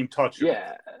 He ain't touch him.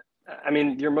 Yeah. I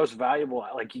mean, your most valuable,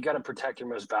 like, you got to protect your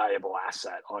most valuable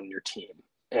asset on your team.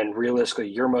 And realistically,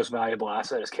 your most valuable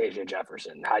asset is KJ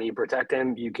Jefferson. How do you protect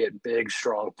him? You get big,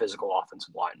 strong, physical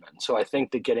offensive linemen. So I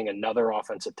think that getting another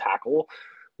offensive tackle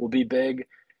will be big.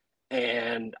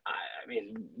 And I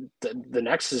mean, the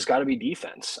next has got to be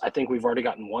defense. I think we've already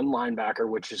gotten 1 linebacker,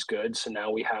 which is good. So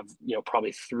now we have,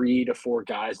 probably 3 to 4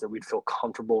 guys that we'd feel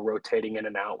comfortable rotating in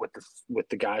and out with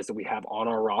the guys that we have on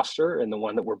our roster and the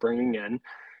one that we're bringing in.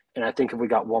 And I think if we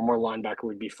got 1 more linebacker,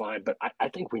 we'd be fine. But I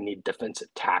think we need defensive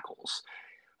tackles.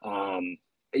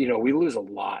 We lose a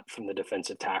lot from the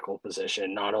defensive tackle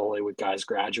position, not only with guys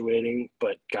graduating,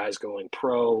 but guys going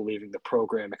pro, leaving the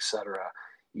program, et cetera.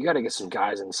 You got to get some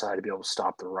guys inside to be able to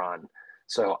stop the run.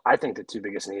 So I think the 2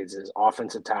 biggest needs is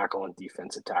offensive tackle and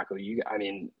defensive tackle. To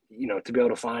be able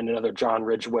to find another John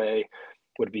Ridgeway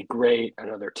would be great.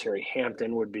 Another Terry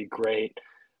Hampton would be great.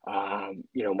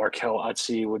 Markel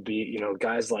Utsi would be,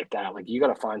 guys like that. Like, you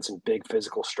got to find some big,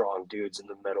 physical, strong dudes in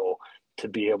the middle to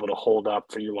be able to hold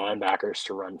up for your linebackers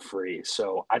to run free.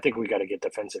 So I think we got to get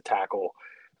defensive tackle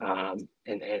and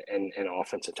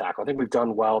offensive tackle. I think we've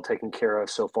done well taking care of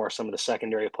so far some of the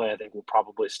secondary play. I think we'll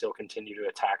probably still continue to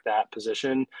attack that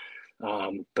position.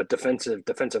 But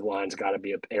defensive line's got to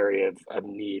be an area of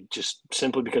need, just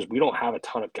simply because we don't have a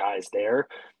ton of guys there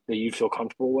that you feel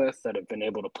comfortable with that have been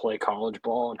able to play college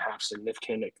ball and have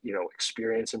significant,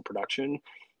 experience in production.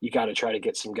 You got to try to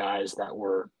get some guys that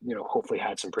were, hopefully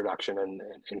had some production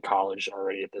in college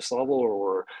already at this level,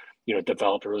 or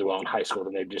developed really well in high school,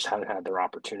 and they just haven't had their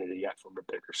opportunity yet from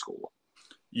a bigger school.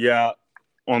 Yeah,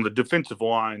 on the defensive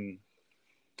line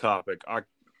topic,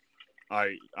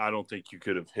 I don't think you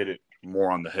could have hit it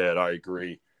more on the head. I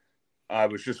agree. I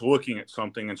was just looking at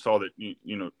something and saw that,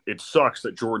 it sucks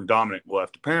that Jordan Dominic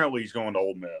left. Apparently he's going to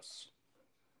Ole Miss.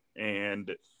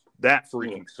 And that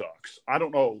freaking sucks. I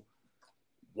don't know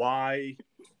why.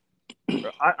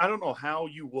 I don't know how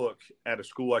you look at a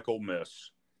school like Ole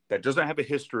Miss that doesn't have a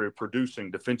history of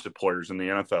producing defensive players in the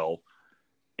NFL,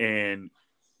 and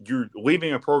you're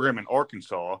leaving a program in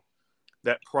Arkansas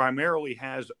that primarily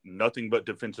has nothing but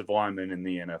defensive linemen in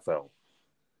the NFL.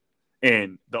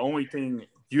 And the only thing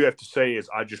you have to say is,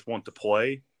 I just want to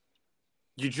play.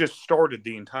 You just started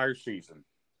the entire season.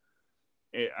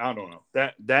 I don't know.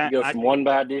 You go from one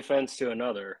bad defense to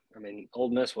another. I mean, Ole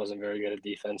Miss wasn't very good at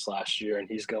defense last year, and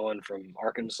he's going from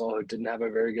Arkansas, who didn't have a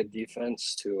very good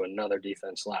defense, to another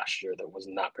defense last year that was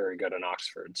not very good in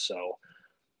Oxford. So,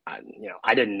 I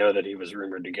didn't know that he was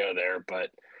rumored to go there, but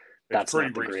that's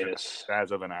not the greatest.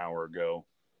 As of an hour ago.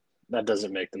 That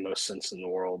doesn't make the most sense in the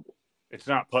world. It's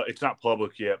not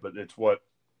public yet, but it's what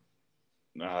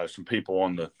some people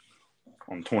on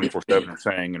 24/7 are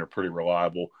saying and are pretty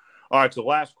reliable. All right, so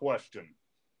last question.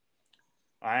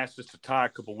 I asked this to Ty a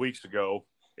couple weeks ago.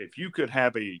 If you could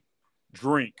have a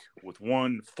drink with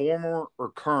one former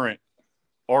or current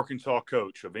Arkansas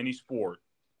coach of any sport,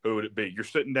 who would it be? You're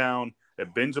sitting down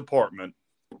at Ben's apartment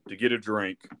to get a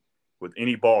drink with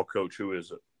any ball coach. Who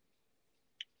is it?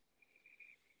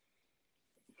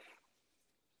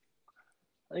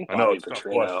 I think Bobby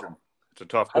Petrino. It's a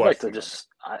tough question.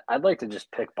 I'd like to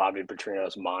just pick Bobby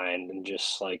Petrino's mind and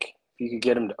just like, if you could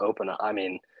get him to open up. I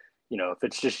mean, if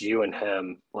it's just you and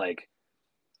him, like,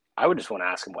 I would just want to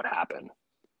ask him what happened.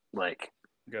 Like,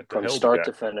 from start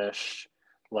to finish,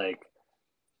 like,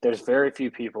 there's very few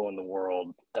people in the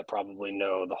world that probably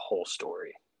know the whole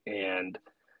story. And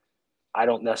I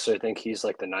don't necessarily think he's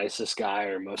like the nicest guy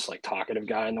or most like talkative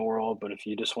guy in the world, but if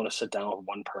you just want to sit down with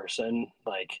one person,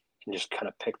 like, and just kind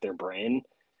of pick their brain,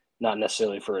 not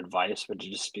necessarily for advice, but to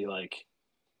just be like,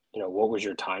 what was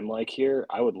your time like here?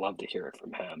 I would love to hear it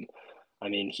from him. I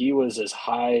mean, he was as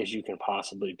high as you can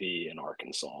possibly be in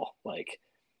Arkansas, like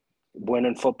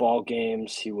winning football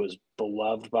games. He was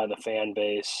beloved by the fan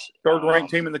base.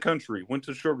 Third-ranked team in the country, went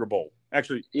to the Sugar Bowl.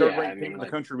 Actually, third-ranked team in the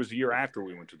country was the year after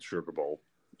we went to the Sugar Bowl.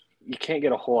 You can't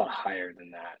get a whole lot higher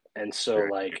than that. And so,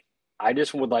 I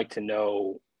just would like to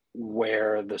know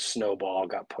where the snowball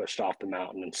got pushed off the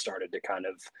mountain and started to kind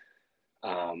of,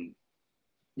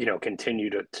 continue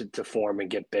to form and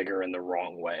get bigger in the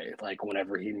wrong way. Like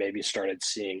whenever he maybe started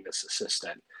seeing this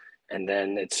assistant, and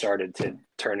then it started to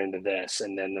turn into this,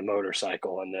 and then the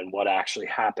motorcycle, and then what actually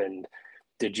happened.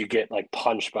 Did you get like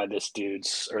punched by this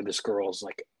dude's or this girl's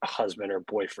like husband or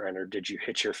boyfriend, or did you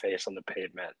hit your face on the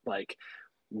pavement? Like,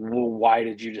 why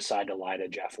did you decide to lie to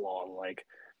Jeff Long? Like,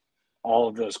 all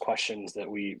of those questions that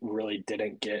we really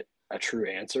didn't get a true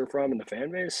answer from in the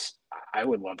fan base, I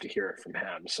would love to hear it from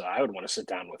him. So I would want to sit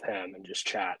down with him and just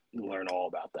chat and learn all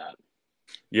about that.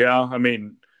 Yeah, I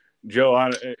mean, Joe,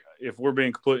 if we're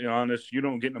being completely honest, you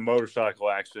don't get in a motorcycle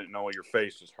accident knowing your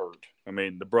face is hurt. I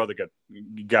mean, the brother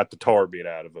got the tar beat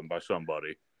out of him by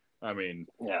somebody. I mean,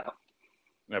 yeah.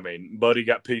 I mean, Buddy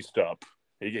got pieced up.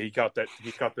 He caught the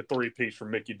 3-piece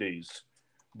from Mickey D's.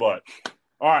 But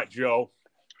all right, Joe,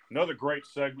 another great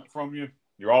segment from you.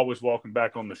 You're always welcome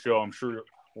back on the show. I'm sure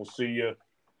we'll see you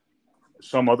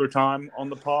some other time on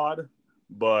the pod.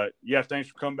 But yeah, thanks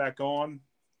for coming back on.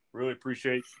 Really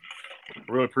appreciate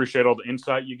all the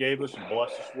insight you gave us and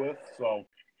blessed us with. So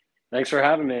thanks for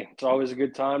having me. It's always a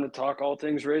good time to talk all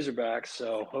things Razorbacks.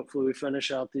 So hopefully we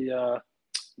finish out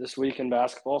this week in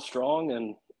basketball strong,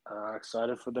 and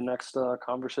excited for the next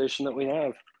conversation that we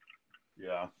have.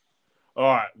 Yeah.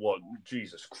 All right. Well,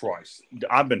 Jesus Christ.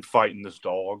 I've been fighting this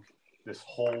dog this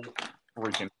whole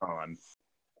freaking time.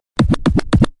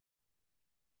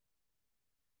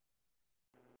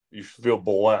 You should feel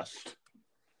blessed,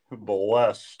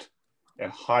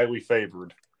 and highly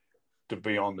favored to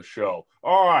be on the show.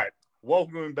 All right.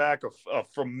 Welcoming back a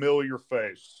familiar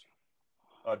face,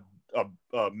 a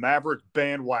Maverick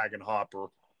bandwagon hopper,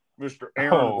 Mr.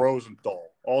 Aaron Rosenthal,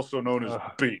 also known as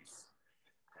Beef.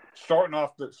 Starting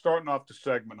off the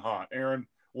segment hot. Aaron,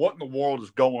 what in the world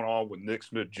is going on with Nick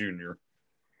Smith Jr.?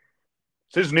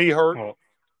 Is his knee hurt?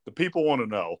 The people want to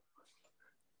know.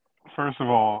 First of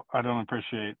all, I don't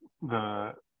appreciate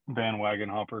the bandwagon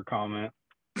hopper comment,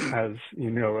 as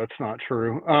you know that's not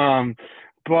true.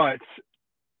 But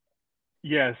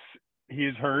yes, he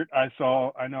is hurt. I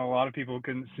know a lot of people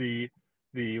couldn't see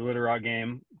the Little Rock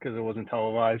game because it wasn't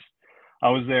televised. I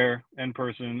was there in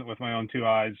person with my own two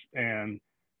eyes, and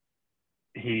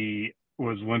he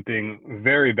was limping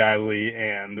very badly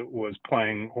and was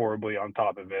playing horribly on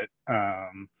top of it.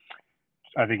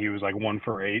 I think he was like 1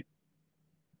 for 8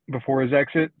 before his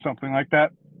exit, something like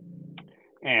that.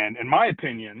 And in my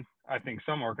opinion, I think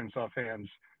some Arkansas fans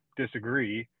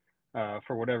disagree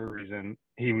for whatever reason.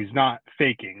 He was not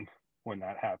faking when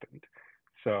that happened.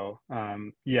 So,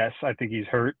 yes, I think he's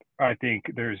hurt. I think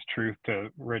there's truth to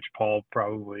Rich Paul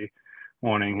probably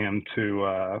wanting him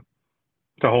to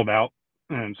hold out,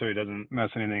 and so he doesn't mess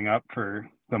anything up for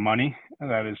the money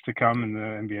that is to come in the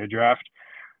NBA draft.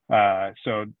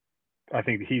 So I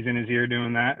think he's in his ear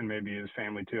doing that, and maybe his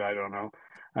family too. I don't know.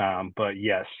 But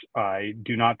yes, I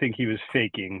do not think he was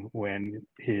faking when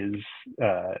his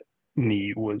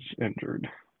knee was injured.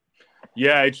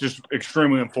 Yeah, it's just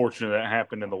extremely unfortunate that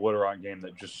happened in the Little Rock game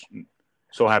that just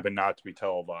so happened not to be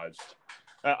televised.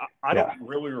 I don't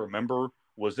really remember.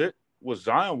 Was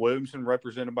Zion Williamson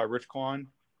represented by Rich Klein?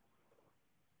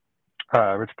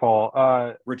 Rich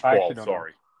Paul. Rich I Paul, actually don't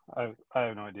sorry. know. I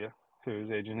have no idea who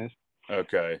his agent is.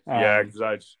 Okay. Yeah, because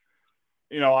I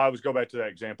always go back to that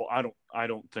example. I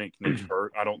don't think Nick's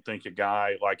hurt. I don't think a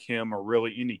guy like him or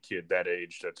really any kid that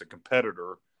age that's a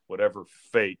competitor would ever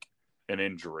fake an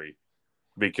injury,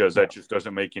 because that just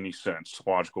doesn't make any sense,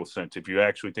 logical sense. If you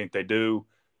actually think they do,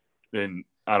 then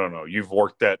I don't know. You've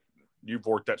worked that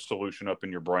solution up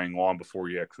in your brain long before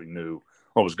you actually knew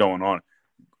what was going on.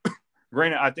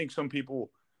 Granted, I think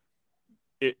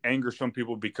it angers some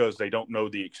people because they don't know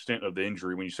the extent of the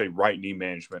injury. When you say right knee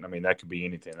management, I mean, that could be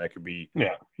anything. That could be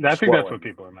I think that's what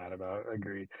people are mad about. I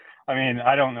agree. I mean,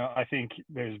 I don't know. I think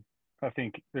there's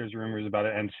rumors about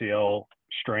an MCL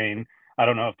strain. I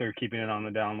don't know if they're keeping it on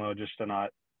the down low just to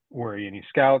not worry any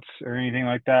scouts or anything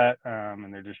like that,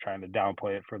 and they're just trying to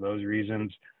downplay it for those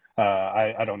reasons.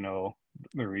 I don't know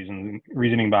the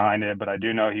reasoning behind it, but I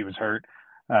do know he was hurt,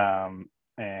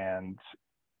 and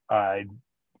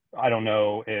I don't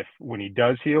know if when he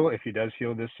does heal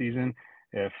this season,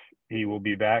 if he will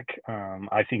be back.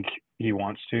 I think he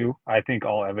wants to. I think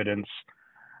all evidence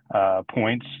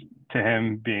points to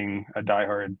him being a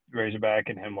diehard Razorback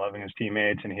and him loving his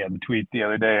teammates. And he had the tweet the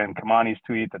other day, and Kamani's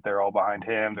tweet, that they're all behind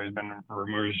him. There's been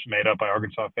rumors made up by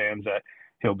Arkansas fans that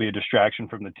he'll be a distraction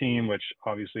from the team, which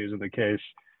obviously isn't the case,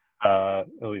 at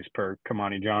least per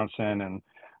Kamani Johnson. And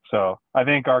so I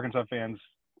think Arkansas fans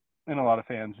and a lot of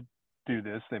fans do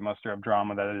this. They muster up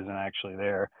drama that isn't actually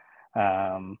there.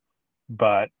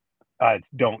 But I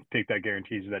don't think that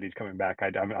guarantees that he's coming back. I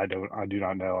do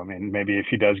not know. I mean, maybe if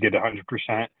he does get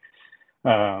 100%,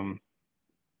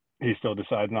 he still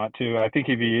decides not to. I think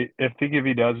if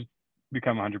he does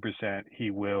become 100%,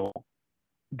 he will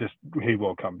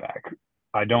come back.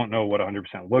 I don't know what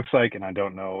 100% looks like, and I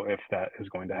don't know if that is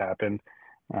going to happen.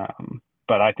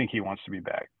 But I think he wants to be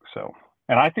back. So,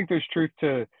 and I think there's truth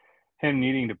to him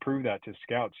needing to prove that to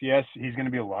scouts. Yes, he's going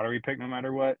to be a lottery pick no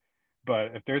matter what.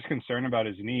 But if there's concern about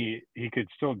his knee, he could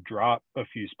still drop a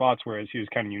few spots, whereas he was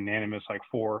kind of unanimous,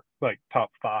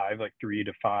 top 5, 3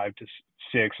 to 5 to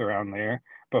 6 around there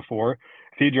before.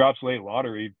 If he drops late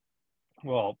lottery,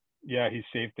 well, yeah, he's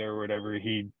safe there or whatever.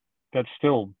 That's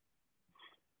still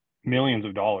millions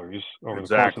of dollars over the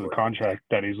course of the contract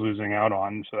that he's losing out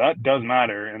on. So that does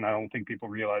matter, and I don't think people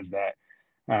realize that.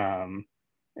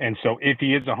 And so if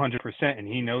he is 100% and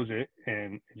he knows it,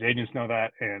 and his agents know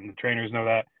that, and the trainers know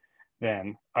that,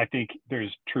 then I think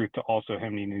there's truth to also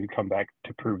him needing to come back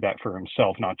to prove that for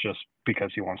himself, not just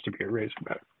because he wants to be a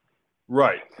Razorback.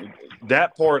 Right.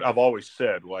 That part I've always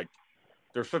said,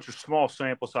 there's such a small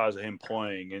sample size of him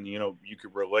playing, and, you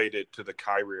could relate it to the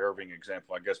Kyrie Irving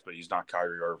example, I guess, but he's not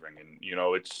Kyrie Irving.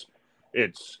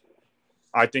 And,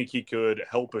 I think he could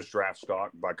help his draft stock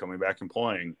by coming back and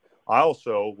playing. I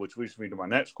also, which leads me to my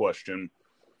next question,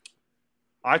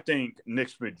 I think Nick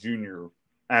Smith Jr.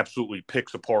 absolutely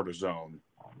picks apart a zone,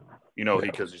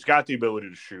 because he's got the ability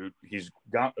to shoot. He's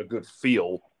got a good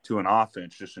feel to an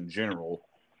offense just in general.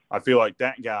 I feel like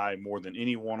that guy, more than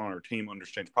anyone on our team,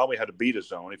 understands probably how to beat a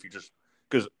zone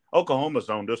because Oklahoma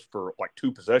zoned us for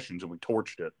 2 possessions and we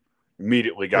torched it,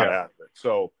 immediately got out of it.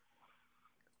 So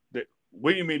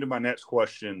leading me to my next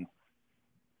question,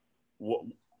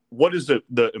 what is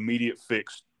the immediate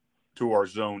fix to our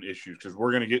zone issues? Because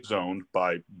we're going to get zoned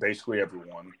by basically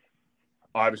everyone.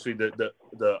 Obviously,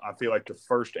 I feel like the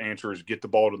first answer is get the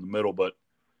ball to the middle, but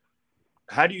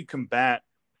how do you combat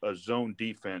a zone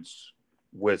defense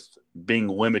with being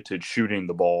limited shooting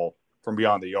the ball from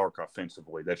beyond the arc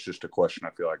offensively? That's just a question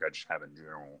I feel like I just have in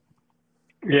general.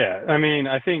 Yeah, I mean,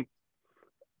 I think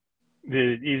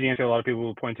the easy answer a lot of people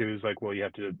will point to is you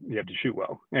have to shoot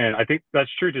well, and I think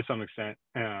that's true to some extent.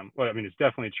 It's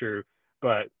definitely true,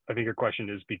 but I think your question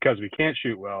is, because we can't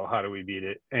shoot well, how do we beat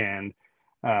it? And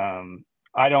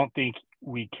I don't think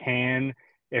we can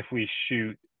if we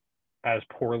shoot as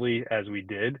poorly as we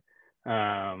did.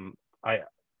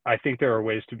 I think there are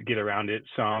ways to get around it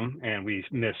some, and we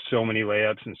miss so many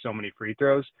layups and so many free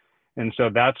throws. And so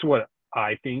that's what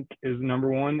I think is number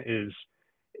one, is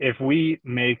if we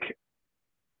make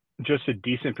just a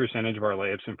decent percentage of our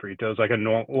layups and free throws,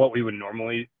 what we would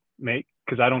normally make,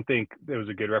 because I don't think it was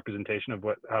a good representation of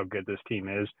how good this team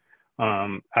is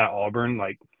at Auburn.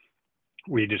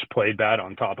 we just played bad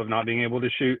on top of not being able to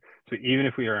shoot. So even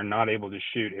if we are not able to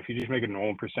shoot, if you just make a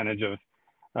normal percentage of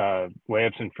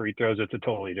layups and free throws, it's a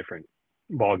totally different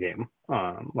ball game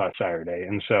last Saturday.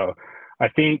 And so I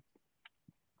think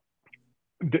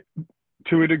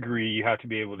to a degree, you have to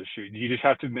be able to shoot. You just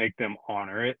have to make them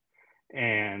honor it.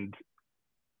 And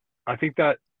I think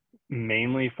that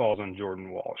mainly falls on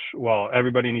Jordan Walsh. Well,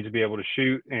 everybody needs to be able to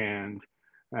shoot, and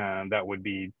that would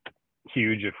be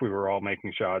huge if we were all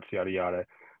making shots, yada, yada.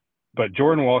 But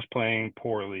Jordan Walsh playing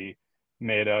poorly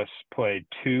made us play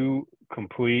two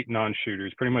complete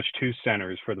non-shooters, pretty much two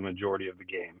centers for the majority of the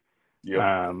game.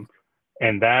 Yep.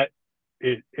 And that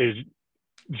it is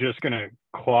just going to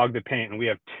clog the paint. And we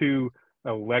have two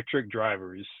electric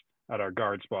drivers at our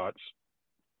guard spots,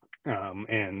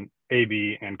 and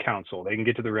AB and Council. They can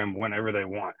get to the rim whenever they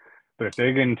want. But if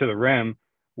they get into the rim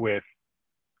with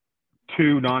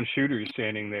two non-shooters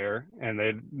standing there and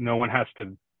no one has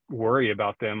to worry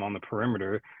about them on the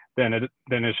perimeter, then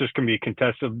it's just going to be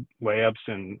contested layups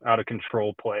and out of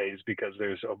control plays because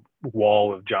there's a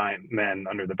wall of giant men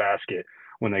under the basket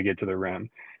when they get to the rim.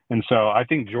 And so I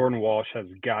think Jordan Walsh has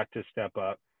got to step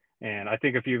up. And I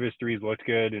think a few of his threes looked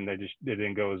good and they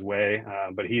didn't go his way.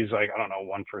 But he's like, I don't know,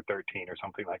 1 for 13 or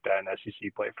something like that in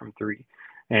SEC play from three.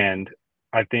 And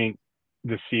I think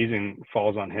the season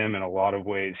falls on him in a lot of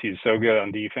ways. He's so good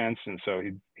on defense, and so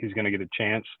he's going to get a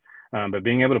chance. But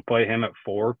being able to play him at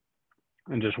 4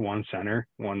 and just one center,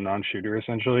 one non-shooter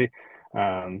essentially,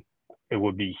 it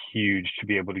would be huge to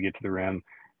be able to get to the rim.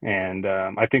 And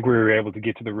I think we were able to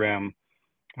get to the rim.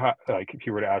 Like if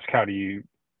you were to ask how do you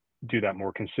do that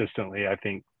more consistently, I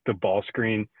think the ball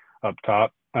screen up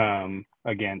top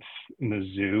against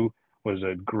Mizzou was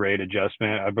a great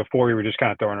adjustment. Before we were just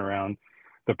kind of throwing around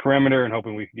the perimeter and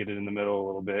hoping we could get it in the middle a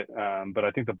little bit. But I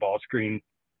think the ball screen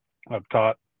up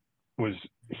top was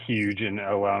huge in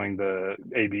allowing the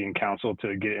AB and Council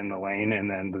to get in the lane, and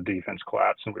then the defense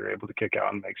collapsed and we were able to kick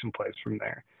out and make some plays from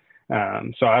there.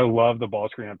 So I love the ball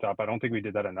screen up top. I don't think we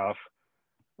did that enough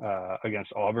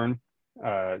against Auburn,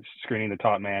 screening the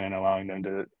top man and allowing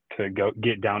them to go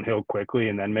get downhill quickly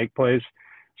and then make plays.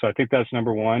 So I think that's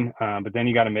number one. But then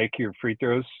you got to make your free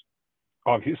throws,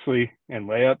 obviously, and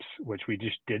layups, which we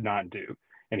just did not do.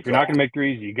 And if you're not going to make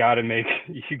threes, you got to make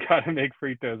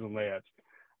free throws and layups.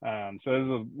 So there's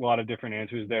a lot of different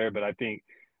answers there, but I think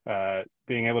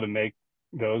being able to make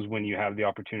those when you have the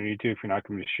opportunity to, if you're not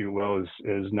going to shoot well,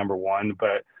 is number one.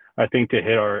 But I think to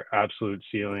hit our absolute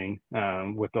ceiling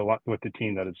with the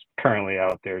team that is currently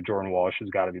out there, Jordan Walsh has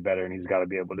got to be better, and he's got to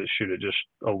be able to shoot it just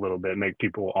a little bit, make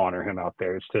people honor him out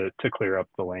there to clear up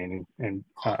the lane and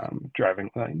driving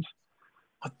lanes.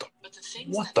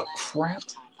 What the crap?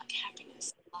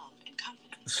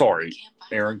 Sorry,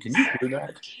 Aaron, can you hear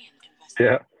that?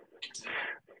 Yeah.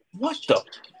 What the?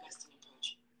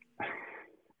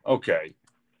 Okay.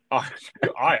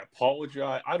 I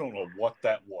apologize. I don't know what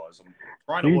that was. I'm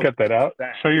trying to you can cut that out.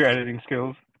 Show your editing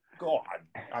skills. God,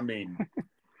 I mean,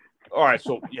 all right.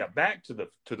 So yeah, back to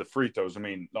the free throws. I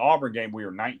mean, the Auburn game, we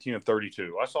were 19 of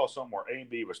 32. I saw somewhere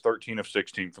AB was 13 of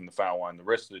 16 from the foul line. The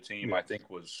rest of the team, I think,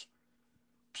 was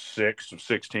 6 of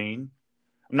 16.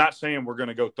 I'm not saying we're going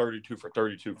to go 32 for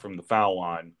 32 from the foul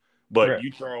line, but right.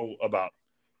 You throw about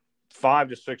 5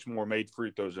 to 6 more made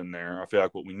free throws in there. I feel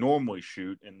like what we normally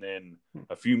shoot, and then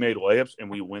a few made layups, and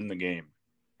we win the game.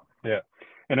 Yeah,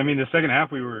 and I mean the second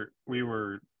half we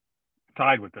were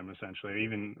tied with them essentially.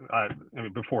 Even I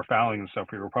mean before fouling and stuff,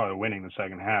 we were probably winning the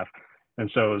second half,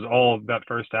 and so it was all that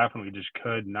first half, and we just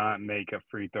could not make a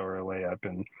free throw or a layup,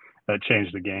 and that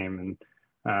changed the game.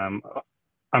 And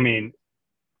I mean,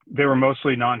 they were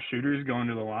mostly non-shooters going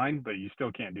to the line, but you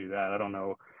still can't do that. I don't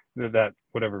know. That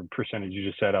whatever percentage you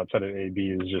just said outside of AB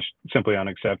is just simply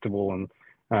unacceptable, and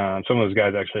some of those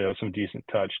guys actually have some decent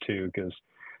touch too.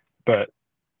 But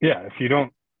yeah, if you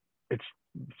don't, it's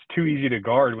too easy to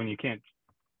guard when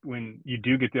you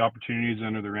do get the opportunities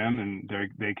under the rim, and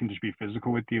they can just be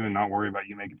physical with you and not worry about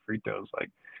you making free throws. Like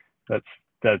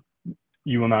that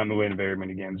you will not win very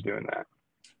many games doing that.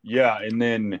 Yeah, and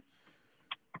then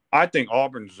I think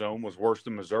Auburn's zone was worse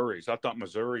than Missouri's. I thought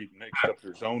Missouri mixed up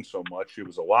their zone so much. It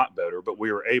was a lot better, but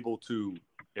we were able to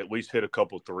at least hit a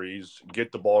couple threes,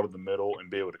 get the ball to the middle, and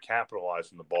be able to capitalize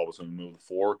when the ball was in the middle of the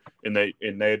floor. And they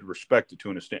had respect it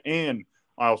to an extent. And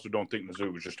I also don't think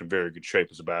Mizzou was just in very good shape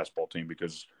as a basketball team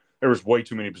because there was way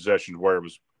too many possessions where it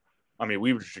was – I mean,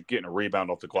 we were just getting a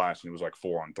rebound off the glass, and it was like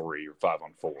 4-on-3 or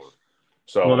 5-on-4.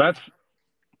 So, well,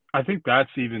 I think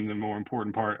that's even the more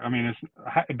important part. I mean,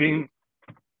 it's being –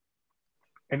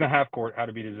 in the half court, how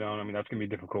to beat a zone. I mean, that's going to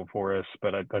be difficult for us,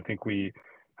 but I think we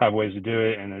have ways to do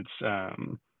it. And it's,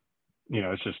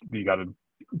 it's just, you got to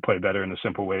play better in the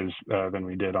simple ways than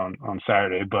we did on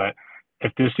Saturday. But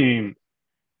if this team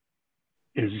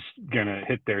is going to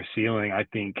hit their ceiling, I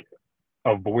think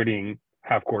avoiding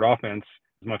half-court offense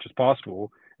as much as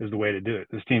possible is the way to do it.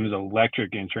 This team is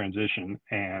electric in transition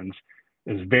and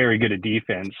is very good at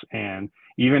defense. And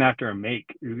even after a make,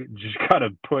 you just got to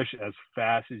push as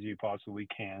fast as you possibly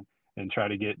can and try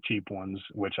to get cheap ones,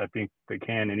 which I think they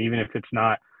can. And even if it's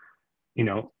not,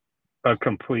 a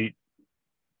complete,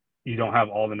 you don't have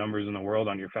all the numbers in the world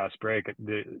on your fast break,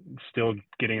 still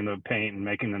getting in the paint and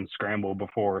making them scramble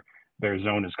before their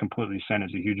zone is completely sent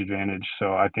is a huge advantage.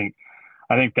 So I think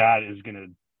that is going to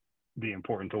be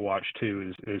important to watch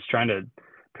too, is trying to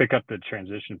pick up the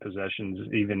transition possessions,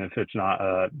 even if it's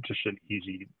not just an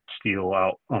easy steal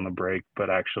out on the break, but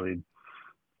actually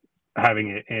having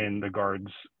it in the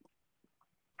guards'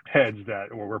 heads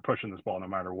that we're pushing this ball no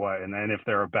matter what. And then if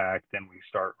they're back, then we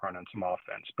start running some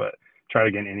offense, but try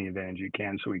to get any advantage you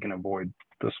can so we can avoid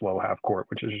the slow half court,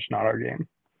 which is just not our game.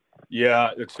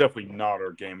 Yeah, it's definitely not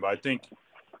our game. But I think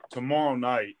tomorrow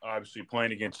night, obviously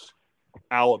playing against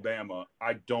Alabama,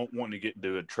 I don't want to get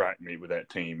into a track meet with that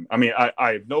team. I mean,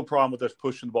 I have no problem with us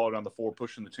pushing the ball down the floor,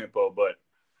 pushing the tempo,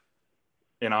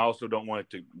 and I also don't want it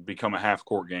to become a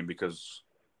half-court game because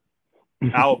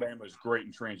Alabama is great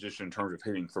in transition in terms of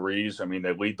hitting threes. I mean,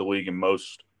 they lead the league in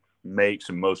most makes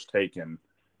and most taken,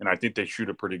 and I think they shoot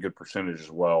a pretty good percentage as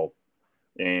well.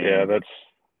 And yeah,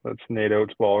 that's Nate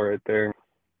Oates' ball right there.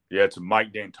 Yeah, it's a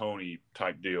Mike D'Antoni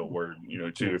type deal where,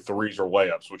 it's either threes or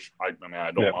layups, which I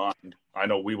don't mind. I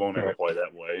know we won't ever play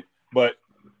that way. But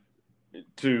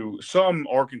to some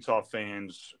Arkansas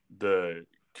fans, the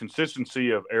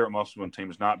consistency of Eric Musselman's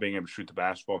teams not being able to shoot the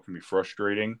basketball can be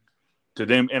frustrating to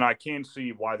them. And I can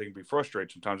see why they can be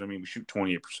frustrated sometimes. I mean, we shoot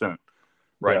 28%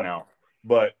 right now.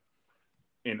 But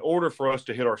in order for us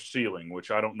to hit our ceiling,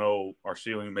 which I don't know, our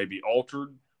ceiling may be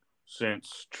altered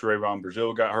since Trayvon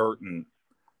Brazile got hurt and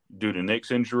due to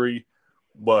Nick's injury,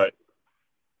 but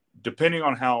depending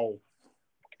on how,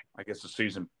 I guess, the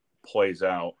season plays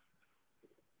out,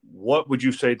 what would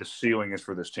you say the ceiling is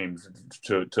for this team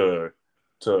to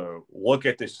look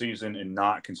at this season and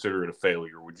not consider it a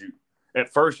failure? Would you?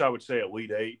 At first, I would say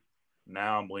Elite Eight.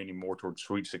 Now I'm leaning more towards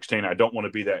Sweet 16. I don't want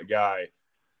to be that guy,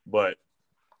 but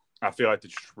I feel like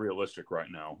it's just realistic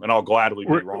right now, and I'll gladly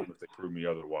be wrong if they prove me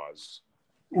otherwise.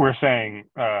 We're saying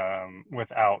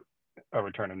without a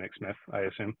return of Nick Smith, I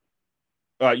assume?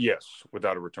 Yes,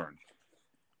 without a return.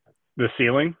 The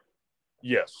ceiling?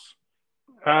 Yes.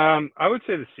 I would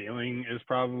say the ceiling is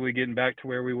probably getting back to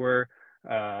where we were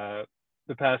the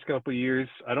past couple of years.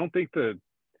 I don't think the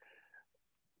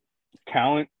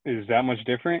talent is that much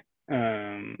different.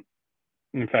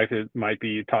 In fact, it might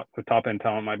be the top-end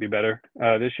talent might be better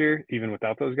this year, even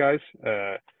without those guys.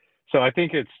 So I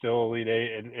think it's still Elite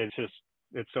Eight.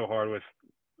 It's so hard with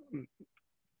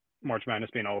March Madness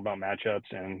being all about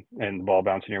matchups and the ball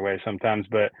bouncing your way sometimes,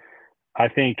 but I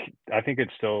think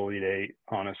it's still Elite Eight.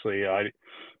 Honestly,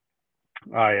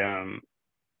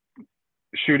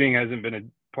 shooting hasn't been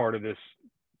a part of this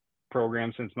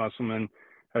program since Musselman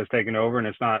has taken over, and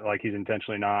it's not like he's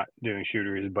intentionally not doing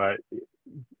shooters, but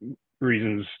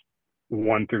reasons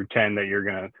 1 through 10 that you're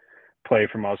gonna play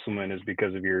for Musselman is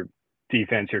because of your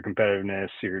defense, your competitiveness,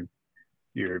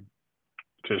 your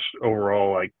just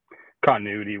overall like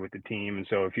continuity with the team. And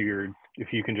so if you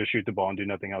can just shoot the ball and do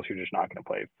nothing else, you're just not going to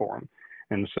play for him.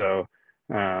 And so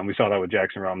we saw that with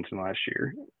Jackson Robinson last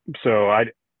year. So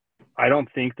I don't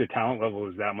think the talent level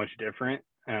is that much different.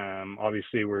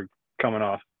 Obviously we're coming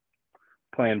off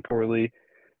playing poorly,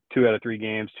 2 out of 3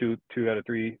 games, two out of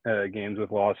 3 games with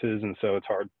losses. And so it's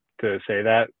hard to say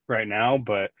that right now,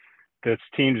 but this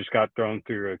team just got thrown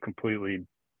through a completely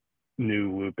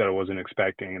new loop that I wasn't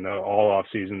expecting. And all off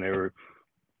season, they were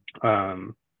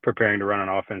preparing to run an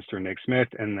offense through Nick Smith,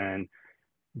 and then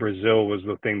Brazile was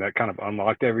the thing that kind of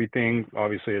unlocked everything.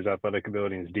 Obviously, his athletic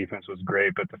ability and his defense was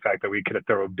great, but the fact that we could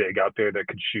throw a big out there that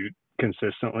could shoot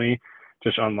consistently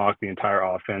just unlocked the entire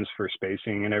offense for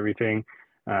spacing and everything.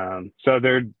 So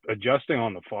they're adjusting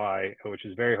on the fly, which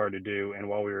is very hard to do. And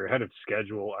while we were ahead of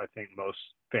schedule, I think most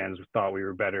fans thought we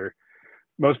were better.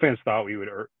 Most fans thought we would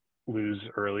lose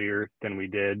earlier than we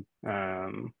did.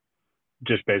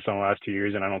 Just based on the last 2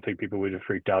 years, and I don't think people would have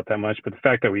freaked out that much. But the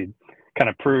fact that we kind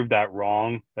of proved that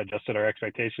wrong, adjusted our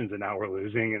expectations, and now we're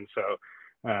losing. And so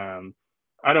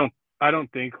I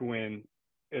don't think when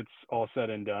it's all said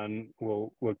and done,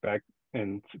 we'll look back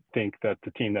and think that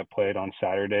the team that played on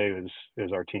Saturday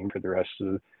is our team for the rest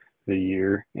of the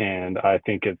year. And I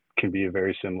think it can be a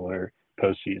very similar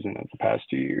postseason of the past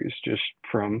 2 years, just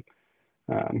from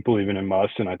believing in Muss.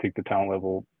 And I think the talent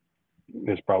level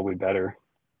is probably better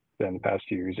than the past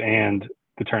years. And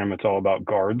the tournament's all about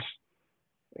guards.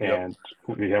 And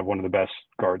we have one of the best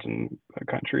guards in the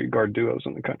country, guard duos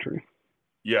in the country.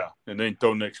 Yeah, and then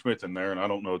throw Nick Smith in there, and I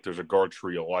don't know if there's a guard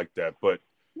trio like that. But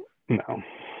no,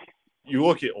 you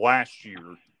look at last year,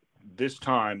 this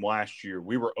time last year,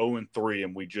 we were 0-3,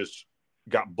 and we just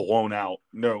got blown out.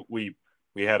 No, we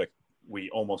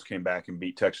almost came back and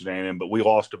beat Texas A&M, but we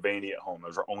lost to Vandy at home. That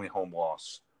was our only home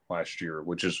loss last year,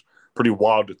 which is pretty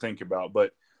wild to think about.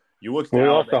 But you look at we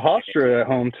lost to Hofstra at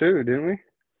home too, didn't we?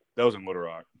 That was in Little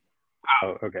Rock.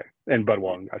 Oh, okay. And Bud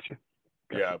Walton, gotcha.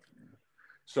 Yeah.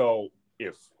 So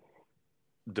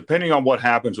depending on what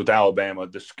happens with Alabama,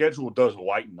 the schedule does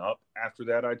lighten up after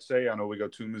that, I'd say. I know we go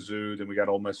to Mizzou, then we got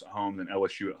Ole Miss at home, then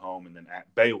LSU at home, and then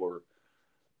at Baylor.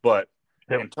 But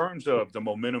in terms of the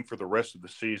momentum for the rest of the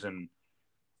season,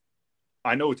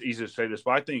 I know it's easy to say this,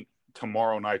 but I think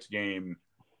tomorrow night's game,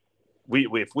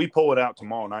 if we pull it out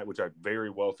tomorrow night, which I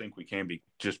very well think we can be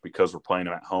just because we're playing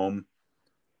them at home,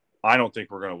 I don't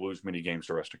think we're going to lose many games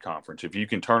the rest of the conference. If you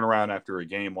can turn around after a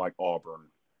game like Auburn,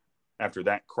 after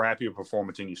that crappy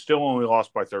performance, and you still only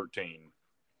lost by 13,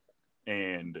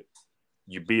 and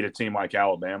you beat a team like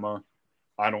Alabama,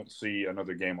 I don't see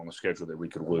another game on the schedule that we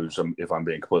could lose, if I'm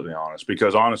being completely honest.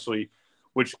 Because honestly,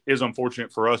 which is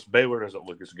unfortunate for us, Baylor doesn't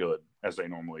look as good as they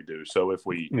normally do. So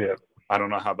I don't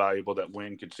know how valuable that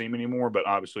win could seem anymore, but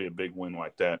obviously a big win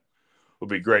like that would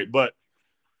be great. But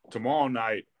tomorrow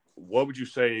night, what would you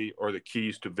say are the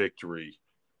keys to victory?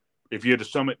 If you had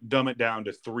to dumb it down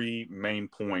to three main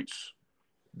points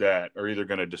that are either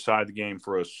going to decide the game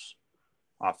for us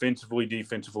offensively,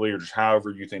 defensively, or just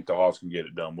however you think the Hogs can get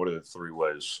it done, what are the three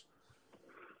ways?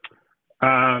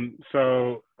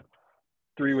 So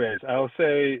 3 ways. I'll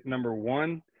say number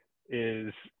 1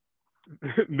 is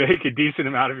make a decent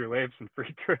amount of your layups and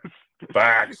free throws.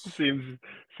 Facts. seems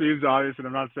obvious, and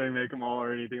I'm not saying make them all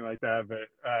or anything like that, but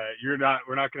we're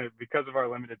not going to, because of our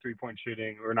limited 3-point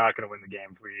shooting, we're not going to win the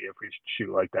game if we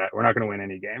shoot like that. We're not going to win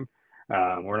any game.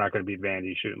 We're not going to beat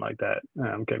Vandy shooting like that.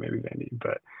 Okay, maybe Vandy,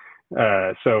 but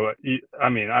I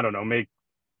don't know. Make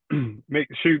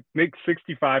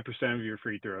 65% of your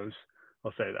free throws.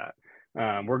 I'll say that.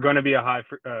 We're going to be a high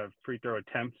free throw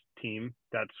attempt team.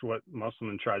 That's what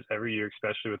Musselman tries every year,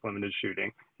 especially with limited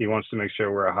shooting. He wants to make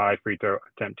sure we're a high free throw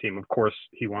attempt team. Of course,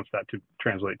 he wants that to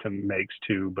translate to makes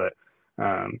too, but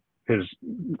his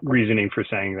reasoning for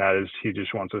saying that is he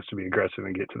just wants us to be aggressive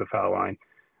and get to the foul line.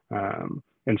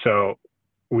 And so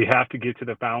we have to get to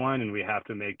the foul line, and we have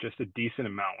to make just a decent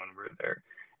amount when we're there.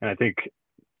 And I think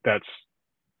that's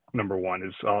number 1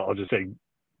 is I'll just say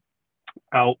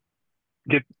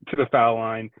get to the foul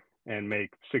line and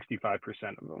make 65%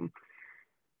 of them.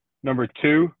 Number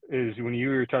 2 is when you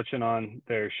were touching on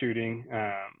their shooting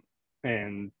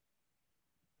and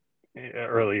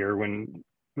earlier, when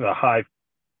the high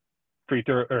free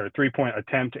throw or 3-point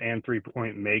attempt and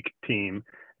 3-point make team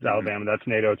is Alabama. That's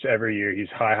Nato every year. He's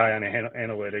high on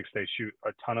analytics. They shoot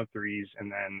a ton of threes,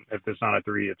 and then if it's not a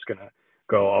three, it's going to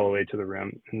go all the way to the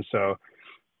rim. And so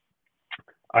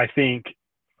I think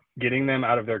getting them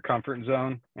out of their comfort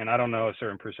zone, and I don't know a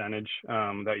certain percentage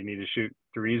that you need to shoot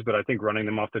threes, but I think running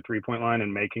them off the 3-point line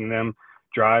and making them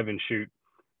drive and shoot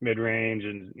mid-range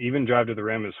and even drive to the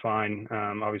rim is fine.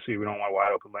 Obviously, we don't want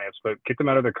wide open layups, but get them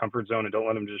out of their comfort zone and don't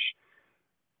let them just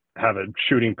have a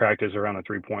shooting practice around the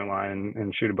 3-point line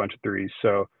and shoot a bunch of threes.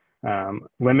 So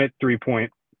limit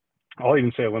 3-point. I'll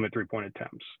even say limit 3-point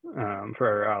attempts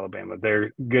for Alabama.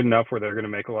 They're good enough where they're going to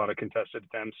make a lot of contested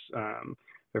attempts.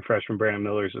 Their freshman Brandon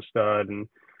Miller is a stud, and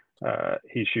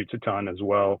he shoots a ton as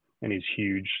well, and he's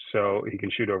huge, so he can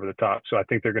shoot over the top. So I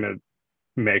think they're going to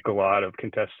make a lot of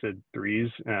contested threes.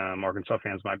 Arkansas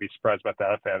fans might be surprised about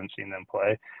that if they haven't seen them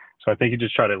play. So I think you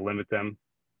just try to limit them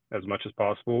as much as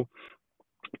possible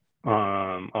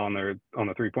on the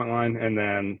 3-point line. And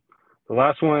then the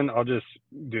last one, I'll just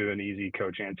do an easy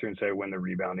coach answer and say win the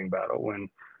rebounding battle.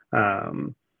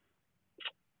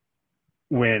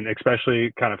 When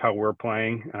especially kind of how we're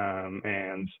playing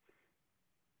and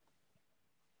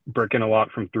breaking a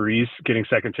lot from threes, getting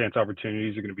second chance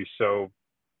opportunities are going to be so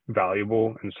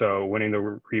valuable. And so winning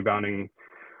the rebounding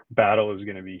battle is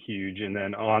going to be huge. And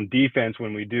then on defense,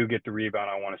 when we do get the rebound,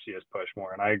 I want to see us push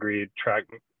more. And I agree, track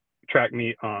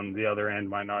meet on the other end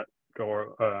might not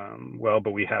go well,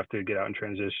 but we have to get out in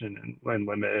transition and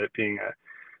limit it being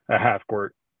a half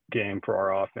court game for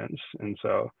our offense. And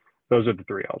so those are the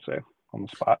 3 I'll say on the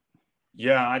spot.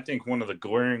 Yeah, I think one of the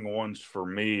glaring ones for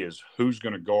me is who's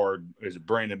going to guard. Is it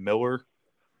Brandon Miller?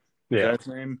 Yeah. Is that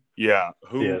his name? Yeah.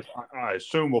 Yes. I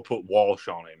assume we'll put Walsh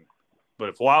on him. But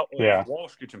if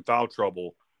Walsh gets in foul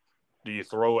trouble, do you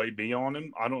throw AB on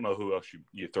him? I don't know who else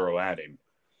you throw at him.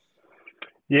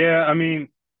 Yeah, I mean,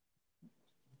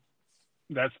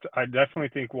 I definitely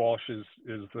think Walsh is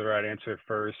the right answer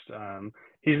first.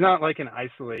 He's not like an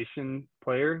isolation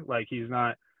player. Like he's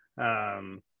not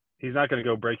going to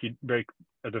go break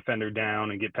a defender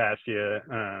down and get past you.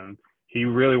 He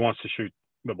really wants to shoot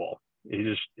the ball. He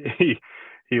just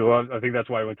he loves. I think that's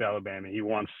why he went to Alabama. He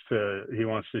wants to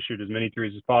shoot as many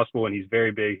threes as possible, and he's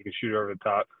very big. He can shoot over the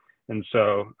top, and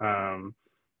so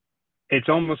it's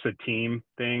almost a team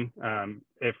thing.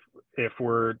 If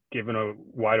we're given a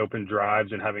wide open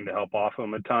drives and having to help off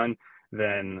him a ton,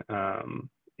 then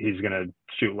he's gonna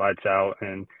shoot lights out,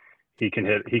 and he can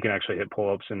actually hit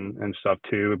pull ups and stuff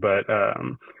too. But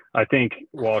I think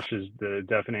Walsh is the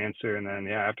definite answer, and then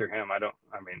after him,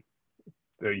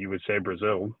 you would say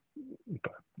Brazil,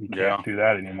 but you can't do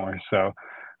that anymore. So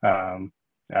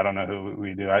I don't know who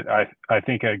we do. I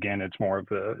think again it's more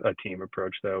of a team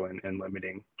approach though, and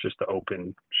limiting just the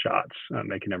open shots,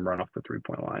 making him run off the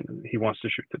 3-point line. He wants to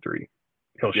shoot the three.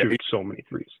 He'll shoot so many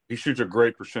threes. He shoots a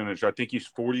great percentage. I think he's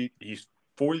 43%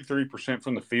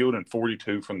 from the field and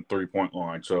 42 from the 3-point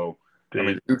line. So Dude,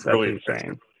 it's that's really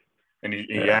insane. And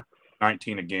he had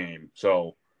 19 a game.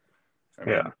 So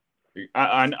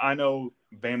I know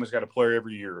Bama's got a player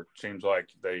every year. It seems like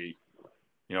they.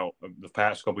 The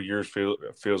past couple of years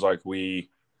feels like we've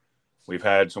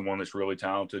had someone that's really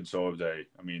talented. So have they.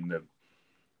 The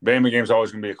Bama game's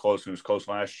always going to be a close one. It was close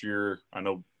last year. I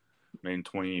know in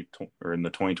the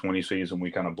 2020 season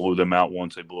we kind of blew them out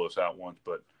once. They blew us out once.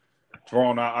 But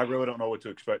tomorrow night, I really don't know what to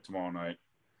expect tomorrow night.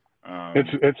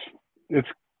 It's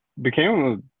became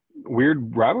a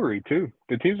weird rivalry too.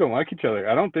 The teams don't like each other.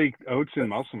 I don't think Oates and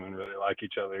Musselman really like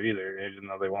each other either, even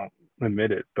though they won't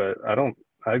admit it. But I don't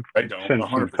sense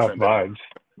some tough vibes.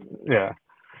 Yeah.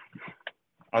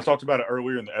 I talked about it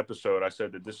earlier in the episode. I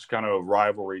said that this is kind of a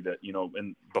rivalry that,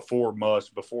 and before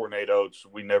Nate Oates,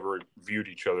 we never viewed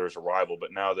each other as a rival.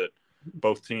 But now that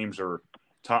both teams are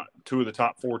two of the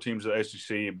top 4 teams of the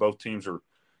SEC, and both teams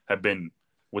have been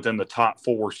within the top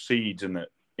 4 seeds in the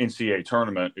NCAA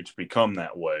tournament, it's become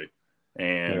that way.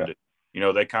 And,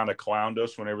 they kind of clowned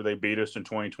us whenever they beat us in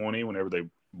 2020, whenever they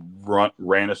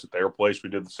ran us at their place. We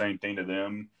did the same thing to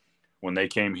them when they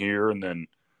came here. And then,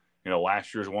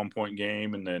 last year's 1-point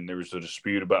game, and then there was a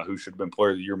dispute about who should have been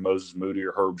player of the year, Moses Moody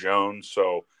or Herb Jones.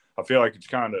 So I feel like it's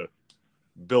kind of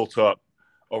built up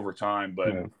over time.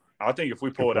 But I think if we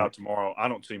pull it out tomorrow, I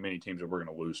don't see many teams that we're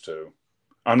going to lose to.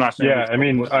 I'm not saying. Yeah,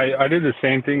 I did the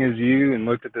same thing as you and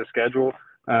looked at the schedule,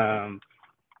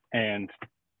 and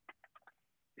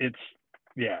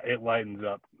it lightens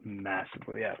up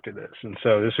massively after this. And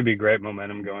so this would be great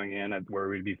momentum going in at where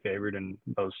we'd be favored in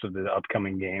most of the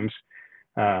upcoming games.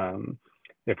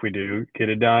 If we do get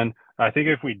it done, I think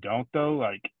if we don't though,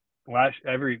 like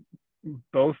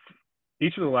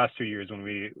each of the last 2 years when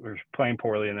we were playing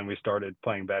poorly and then we started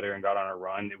playing better and got on a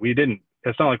run,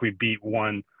 it's not like we beat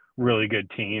one really good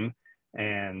team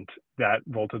and that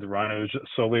vaulted the run. It was just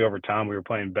solely over time. We were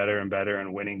playing better and better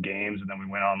and winning games. And then we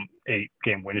went on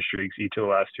 8-game win streaks each of the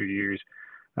last 2 years.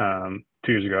 2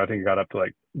 years ago, I think it got up to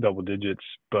like double digits,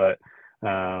 but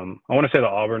I want to say the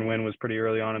Auburn win was pretty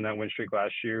early on in that win streak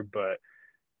last year, but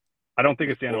I don't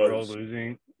think it's the end of the world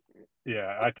losing.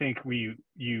 Yeah, I think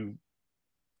you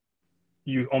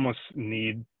almost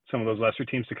need some of those lesser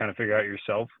teams to kind of figure out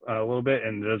yourself a little bit.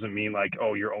 And it doesn't mean like,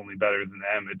 oh, you're only better than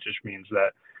them. It just means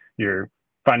that you're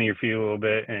finding your feet a little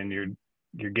bit and you're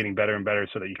getting better and better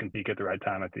so that you can peak at the right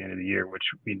time at the end of the year, which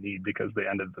we need because the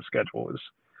end of the schedule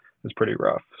is pretty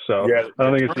rough. So I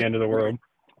don't think it's the end of the world.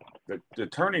 The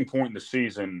turning point in the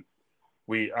season,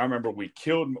 I remember we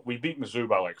beat Mizzou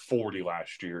by like 40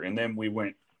 last year, and then we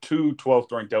went to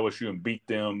 12th ranked LSU and beat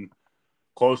them.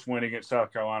 Close win against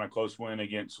South Carolina, close win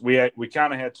against we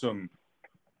kind of had some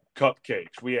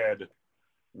cupcakes. We had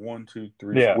 1, 2,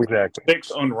 3, exactly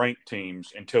 6 unranked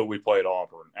teams until we played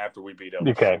Auburn after we beat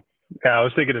LSU. Okay. Yeah, I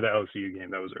was thinking of the LSU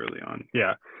game that was early on.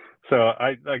 Yeah. So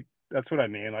that's what I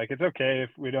mean. Like, it's okay if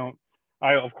we don't.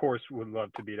 I of course would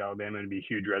love to beat Alabama and be a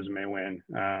huge resume win.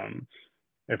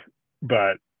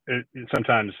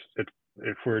 Sometimes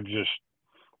if we're just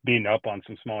beating up on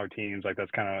some smaller teams, like that's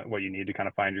kind of what you need to kind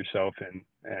of find yourself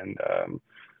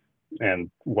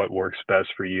and what works best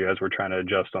for you as we're trying to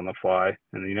adjust on the fly.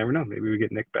 And you never know, maybe we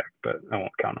get Nick back, but I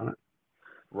won't count on it.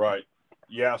 Right.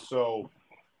 Yeah. So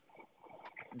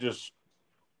just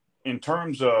in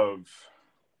terms of,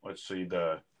 let's see,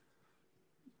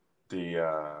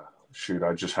 shoot,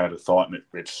 I just had a thought and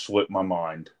it slipped my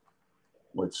mind.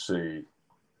 Let's see.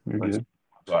 I'm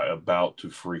about to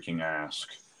freaking ask.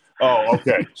 Oh,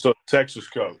 okay. So Texas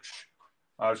coach,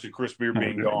 obviously Chris Beard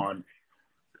being gone.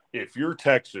 If you're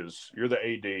Texas, you're the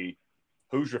AD,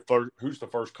 who's the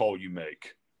first call you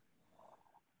make?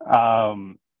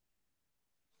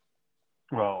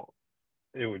 Well,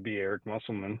 it would be Eric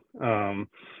Musselman,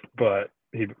 but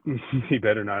he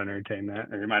better not entertain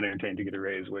that, or he might entertain to get a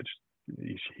raise, which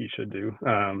he should do.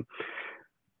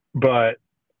 But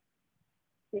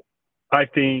I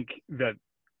think that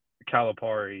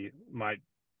Calipari might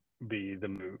be the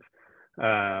move.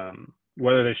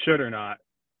 Whether they should or not,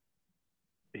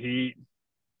 he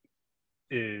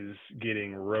is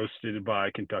getting roasted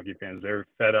by Kentucky fans. They're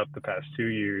fed up the past 2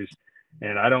 years,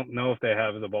 and I don't know if they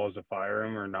have the balls to fire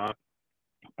him or not.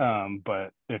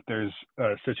 But if there's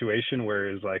a situation where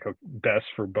it's like best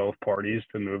for both parties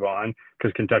to move on,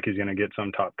 because Kentucky's going to get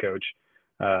some top coach,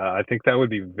 I think that would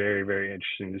be very, very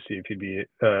interesting to see if he'd be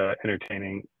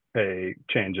entertaining a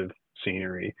change of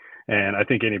scenery. And I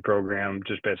think any program,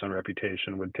 just based on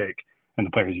reputation, would take, and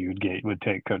the players you would get, would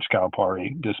take Coach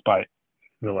Calipari, despite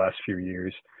the last few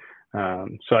years.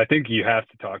 So I think you have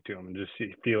to talk to him and just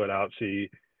feel it out, see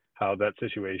how that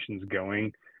situation's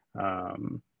going.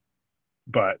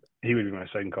 But he would be my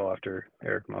second call after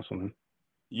Eric Musselman.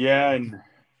 Yeah, and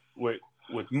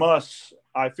with Muss,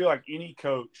 I feel like any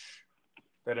coach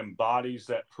that embodies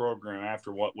that program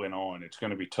after what went on, it's going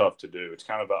to be tough to do. It's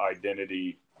kind of an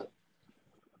identity.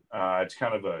 It's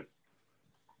kind of a,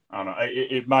 I don't know,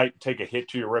 it might take a hit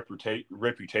to your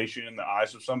reputation in the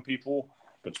eyes of some people.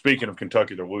 But speaking of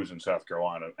Kentucky, they're losing South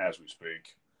Carolina as we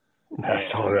speak.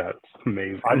 That's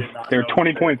amazing. They're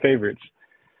 20-point favorites.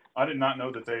 I did not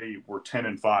know that they were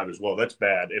 10-5 as well. That's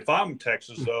bad. If I'm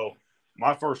Texas, though,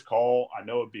 my first call, I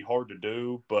know it'd be hard to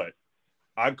do, but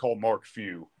I'd call Mark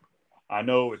Few. I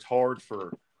know it'd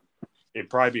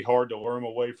probably be hard to lure him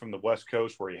away from the West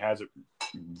Coast where he has it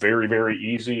very, very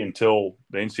easy until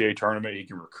the NCAA tournament. He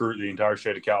can recruit the entire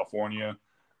state of California.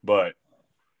 But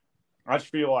I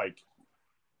just feel like,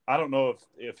 I don't know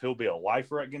if he'll be a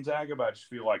lifer at Gonzaga, but I just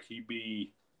feel like he'd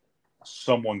be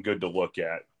someone good to look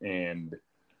at. And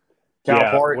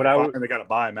Calipari, they got to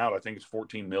buy him out. I think it's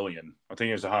 $14 million. I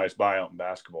think it's the highest buyout in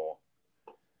basketball.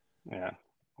 Yeah.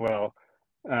 Well,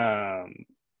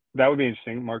 that would be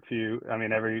interesting. Mark Few. I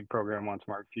mean, every program wants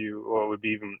Mark Few. What would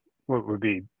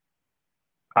be,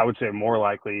 I would say, more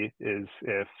likely is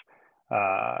if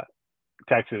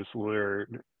Texas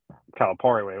lured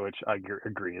Calipari away, which I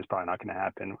agree is probably not going to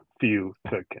happen. Few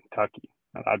to Kentucky.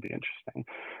 That'd be interesting.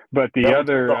 But the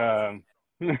other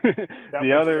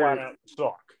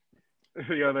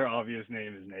obvious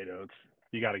name is Nate Oates.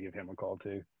 You got to give him a call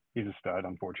too. He's a stud,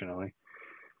 unfortunately.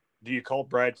 Do you call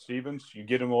Brad Stevens? You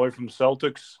get him away from the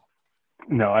Celtics?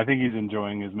 No, I think he's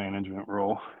enjoying his management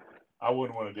role. I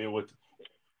wouldn't want to deal with.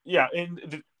 Yeah,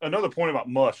 and another point about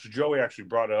Muss, Joey actually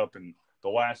brought it up in the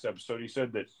last episode. He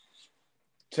said that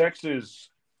Texas,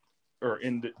 or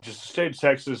in just the state of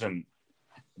Texas, and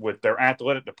with their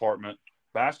athletic department,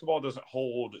 basketball doesn't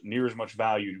hold near as much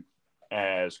value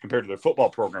as compared to their football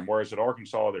program. Whereas at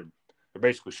Arkansas, they're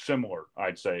basically similar,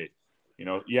 I'd say. You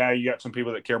know, yeah, you got some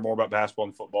people that care more about basketball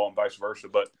than football and vice versa,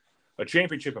 but a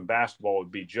championship in basketball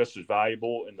would be just as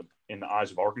valuable in the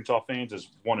eyes of Arkansas fans as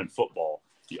one in football.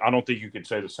 I don't think you could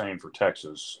say the same for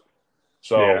Texas.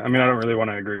 So yeah, I mean, I don't really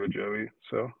want to agree with Joey,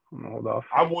 so I'm gonna hold off.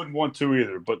 I wouldn't want to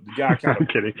either, but the guy kind of. I'm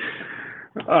kidding.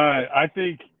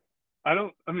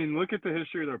 Look at the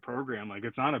history of their program. Like,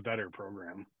 it's not a better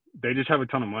program. They just have a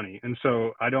ton of money, and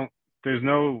so there's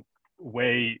no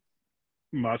way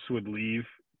Muss would leave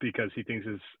because he thinks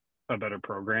it's a better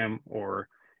program or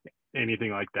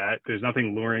anything like that. There's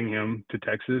nothing luring him to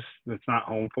Texas. That's not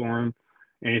home for him.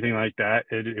 Anything like that.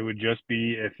 It would just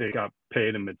be if they got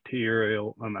paid a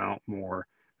material amount more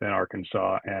than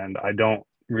Arkansas. And I don't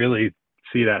really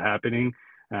see that happening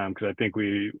because I think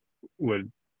we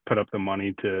would put up the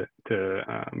money to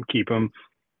keep him.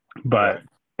 But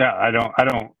yeah, I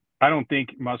don't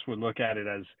think Muss would look at it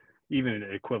as even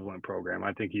an equivalent program.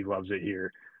 I think he loves it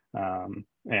here.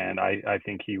 And I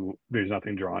think there's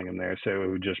nothing drawing him there. So it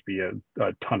would just be a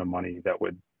ton of money that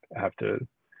would have to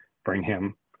bring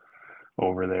him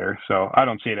over there. So I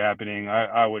don't see it happening.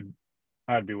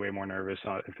 I'd be way more nervous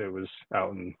if it was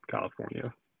out in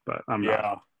California, but I'm not.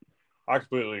 Yeah, I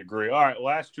completely agree. All right,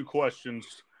 last two questions,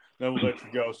 then we'll let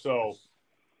you go. So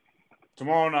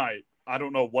tomorrow night, I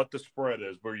don't know what the spread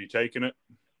is, but are you taking it?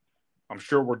 I'm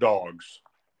sure we're dogs.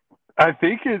 I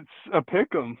think it's a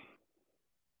pick'em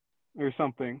or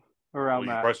something around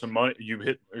that. Press some money.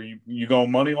 You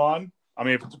going money line? I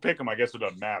mean, if it's a pick'em, I guess it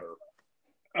doesn't matter.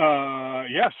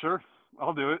 Yeah, sure.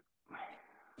 I'll do it.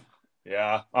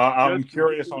 Yeah, I'm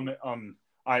curious on.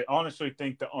 I honestly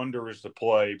think the under is the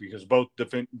play because both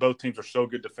teams are so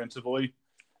good defensively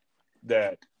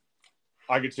that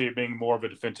I could see it being more of a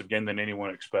defensive game than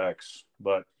anyone expects,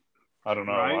 but I don't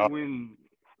know.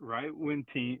 Right when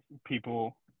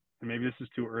people, and maybe this is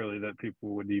too early that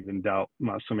people would even doubt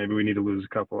Muss, so maybe we need to lose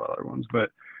a couple other ones.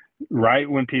 But right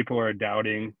when people are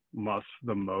doubting Muss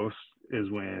the most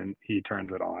is when he turns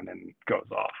it on and goes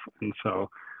off. And so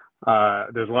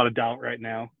there's a lot of doubt right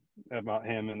now about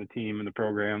him and the team and the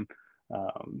program.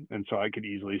 And so I could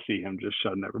easily see him just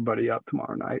shutting everybody up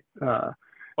tomorrow night. Have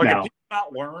people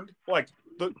not learned? Like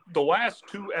the last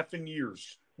 2 effing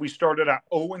years, we started out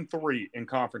 0-3 in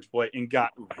conference play and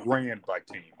got ran by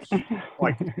teams.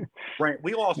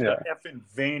 We lost to effing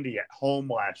Vandy at home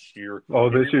last year. Oh,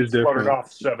 this year's different. Started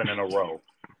off 7 in a row.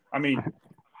 I mean,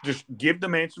 just give the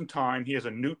man some time. He has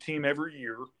a new team every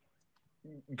year.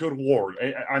 Good Lord.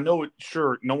 I know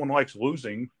no one likes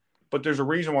losing, but there's a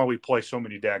reason why we play so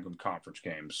many daggone conference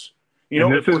games.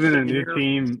 This isn't a new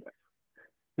team.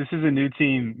 This is a new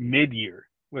team mid-year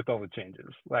with all the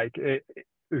changes. Like a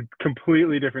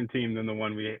completely different team than the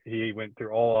one he went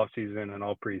through all offseason and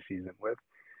all preseason with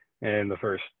in the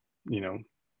first,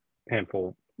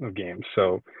 handful of games.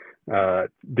 So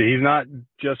he's not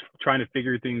just trying to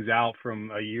figure things out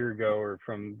from a year ago or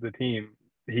from the team.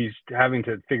 He's having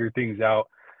to figure things out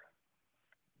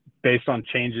based on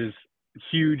changes,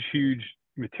 huge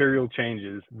material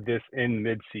changes in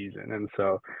mid-season. And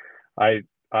so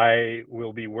I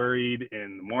will be worried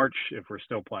in March if we're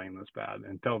still playing this bad.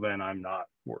 Until then, I'm not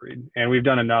worried. And we've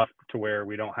done enough to where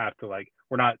we don't have to,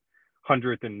 we're not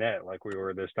 100th in net like we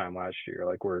were this time last year.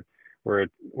 Like we're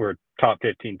a top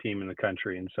 15 team in the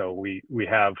country. And so we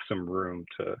have some room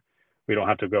we don't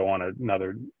have to go on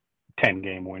another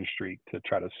 10-game win streak to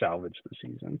try to salvage the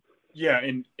season. Yeah.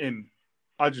 And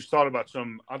I just thought about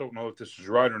I don't know if this is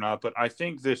right or not, but I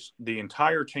think the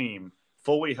entire team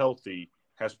fully healthy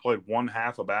has played one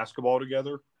half of basketball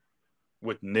together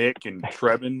with Nick and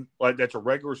Trevin. That's a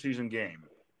regular season game.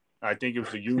 I think it was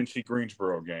the UNC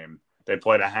Greensboro game. They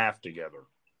played a half together,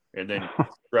 and then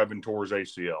Trevin tore his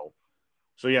ACL.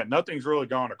 So, yeah, nothing's really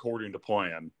gone according to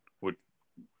plan,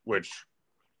 which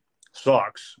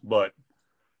sucks. But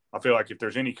I feel like if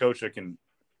there's any coach that can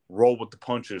roll with the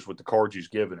punches with the cards he's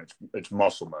given, it's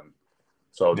Musselman.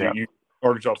 So,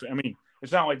 Arkansas, I mean,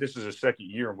 it's not like this is a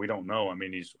second year and we don't know. I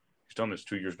mean, he's done this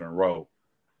 2 years in a row.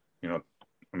 I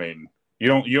mean, you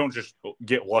don't just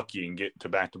get lucky and get to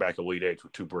back-to-back Elite Eights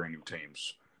with 2 brand new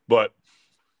teams. But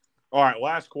all right,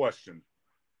 last question.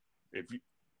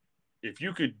 If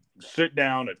you could sit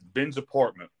down at Ben's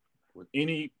apartment with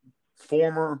any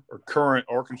former or current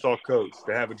Arkansas coach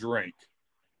to have a drink,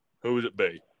 who would it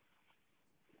be?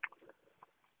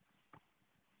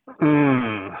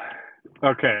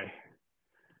 Okay.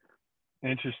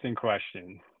 Interesting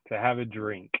question. To have a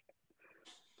drink.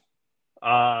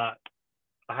 I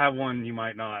have one you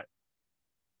might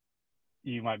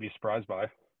be surprised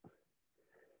by.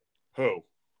 Who?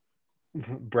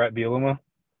 Brett Bielema.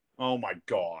 Oh my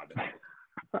God.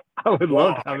 I would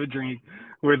love to have a drink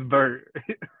with Bert.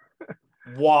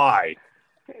 Why?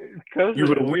 Because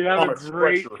we'd have a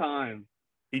great time.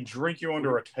 He'd drink you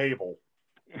under a table.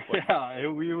 Yeah,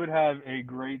 we would have a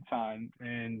great time,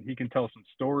 and he can tell some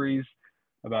stories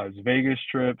about his Vegas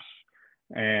trips,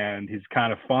 and he's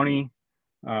kind of funny.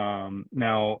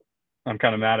 Now, I'm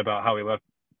kind of mad about how he left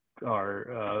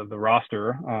the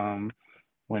roster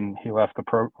when he left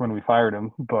when we fired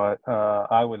him, but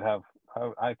I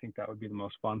think that would be the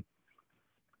most fun.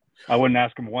 I wouldn't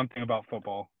ask him one thing about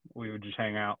football. We would just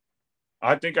hang out.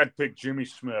 I think I'd pick Jimmy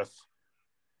Smith.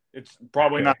 It's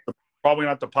probably not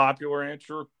the popular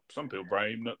answer. Some people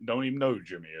probably don't even know who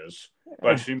Jimmy is.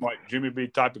 But it seemed like Jimmy would be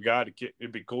the type of guy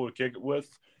it'd be cool to kick it with.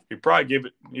 He'd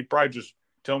probably just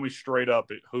tell me straight up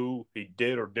who he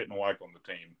did or didn't like on the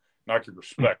team. And I could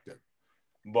respect it.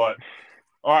 But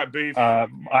all right, Beef. I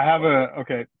have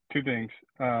two things.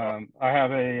 I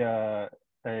have a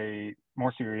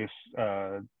more serious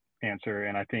answer,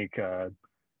 and I think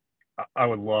I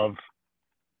would love.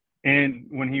 And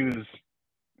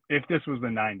if this was the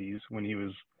 90s, when he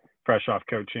was fresh off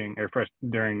coaching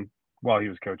while he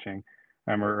was coaching,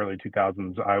 I remember early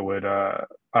 2000s, I would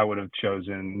have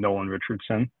chosen Nolan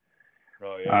Richardson.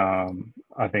 Oh, yeah.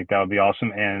 I think that would be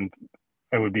awesome. And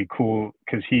it would be cool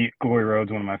because Glory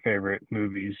Road's one of my favorite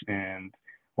movies. And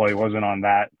while he wasn't on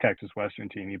that Texas Western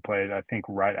team, he played, I think,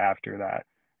 right after that.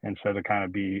 And so to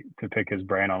pick his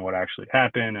brain on what actually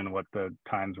happened and what the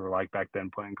times were like back then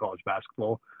playing college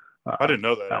basketball. I didn't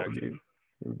know that. That would be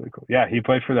really cool. Yeah, he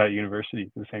played for that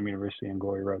university, the same university in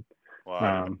Glory Road,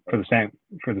 for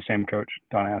the same coach,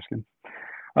 Don Haskins.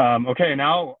 Okay,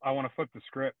 now I want to flip the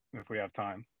script if we have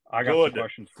time. I got some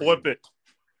questions for Flip you. it.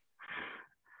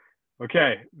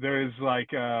 Okay, there's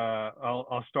like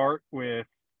I'll start with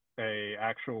a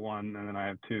actual one, and then I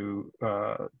have two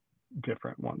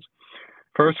different ones.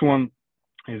 First one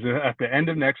is at the end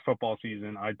of next football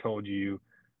season. I told you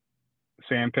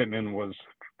Sam Pittman was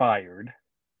fired.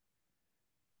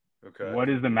 Okay. What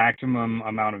is the maximum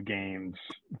amount of games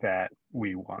that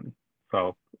we won?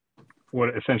 So,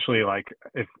 what essentially like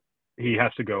if he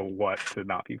has to go what to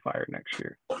not be fired next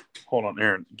year? Hold on,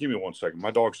 Aaron. Give me 1 second.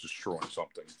 My dog's destroying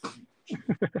something.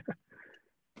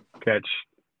 Catch.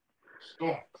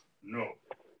 Stop. No.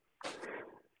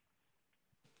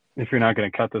 If you're not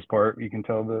going to cut this part, you can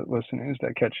tell the listeners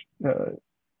that Catch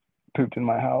pooped in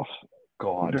my house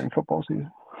God. during football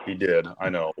season. He did. I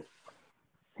know.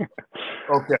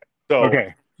 Okay. So.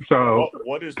 Okay. So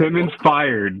what is Pittman's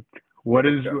fired. What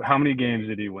is Okay. how many games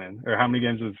did he win? Or how many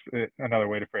games is another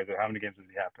way to phrase it? How many games does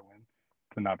he have to win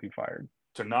to not be fired?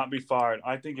 To not be fired,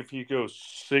 I think if he goes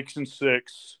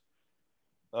 6-6,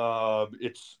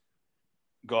 it's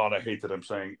God. I hate that I'm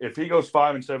saying if he goes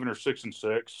 5-7 or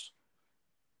 6-6,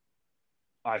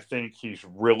 I think he's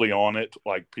really on it.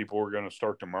 Like people are going to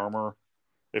start to murmur.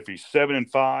 If he's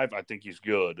 7-5, I think he's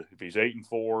good. If he's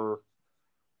 8-4,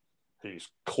 he's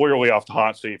clearly off the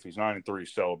hot seat. If he's 9-3,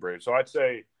 celebrate. So I'd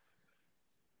say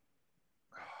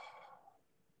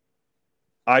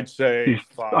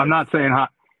five. I'm not saying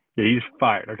hot. Yeah, he's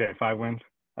fired. Okay, 5 wins.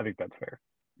 I think that's fair.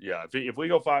 Yeah, if we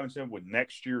go 5-7 with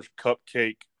next year's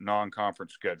cupcake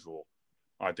non-conference schedule,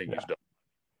 I think he's done.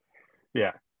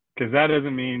 Yeah, because that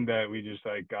doesn't mean that we just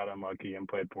like got unlucky and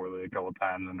played poorly a couple of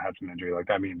times and had some injury. Like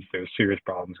that means there's serious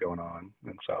problems going on,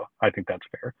 and so I think that's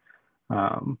fair.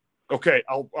 Okay,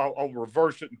 I'll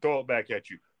reverse it and throw it back at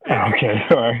you. Okay,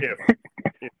 sorry.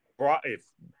 If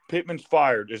Pittman's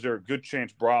fired, is there a good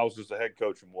chance Bryles is the head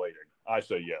coach in waiting? I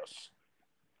say yes.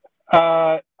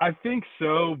 I think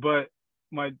so, but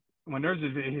my nerves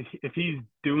is if he's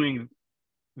doing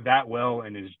that well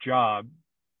in his job,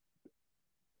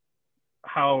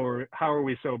 how are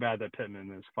we so bad that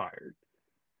Pittman is fired?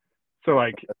 So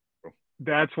like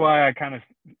that's why I kind of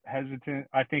hesitant.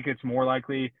 I think it's more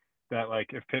likely that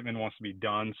like if Pittman wants to be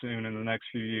done soon in the next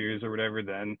few years or whatever,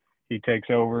 then he takes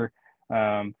over.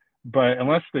 But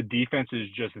unless the defense is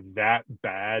just that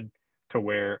bad to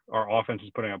where our offense is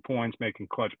putting up points, making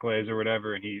clutch plays or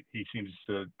whatever, and he seems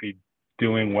to be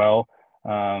doing well,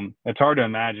 it's hard to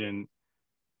imagine.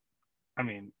 I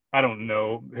mean, I don't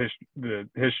know the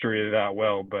history of that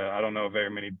well, but I don't know very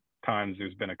many times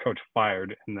there's been a coach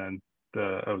fired and then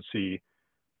the OC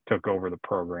took over the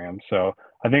program. So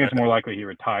I think it's more likely he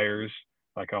retires,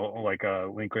 like a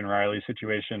Lincoln Riley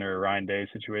situation or a Ryan Day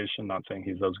situation. Not saying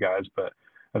he's those guys, but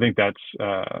I think that's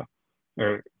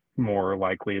more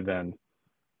likely than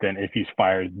if he's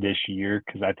fired this year,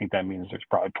 because I think that means there's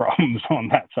probably problems on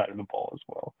that side of the ball as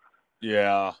well.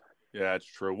 Yeah, it's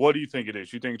true. What do you think it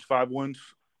is? You think it's 5 wins?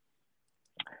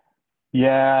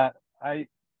 Yeah, I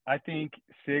think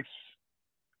 6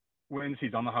 wins.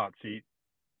 He's on the hot seat.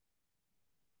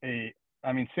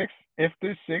 6. If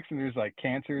there's 6 and there's like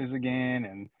cancers again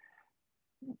and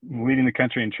leading the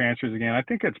country in transfers again, I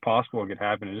think it's possible it could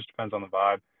happen. It just depends on the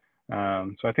vibe.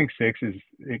 So I think 6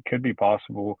 it could be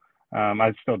possible.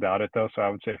 I still doubt it though, so I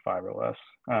would say 5 or less.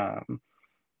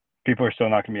 People are still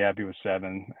not going to be happy with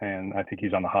 7, and I think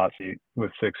he's on the hot seat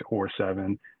with 6 or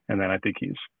 7, and then I think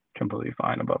he's completely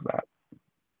fine above that.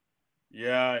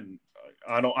 Yeah, and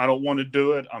I don't want to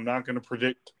do it. I'm not going to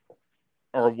predict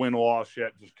or win-loss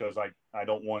yet, just because I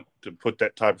don't want to put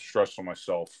that type of stress on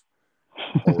myself.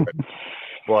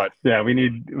 But yeah, we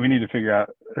need to figure out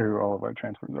who all of our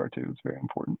transfers are too. It's very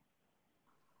important.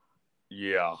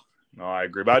 Yeah, no, I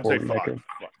agree. But I'd say 5.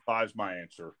 5's my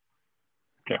answer.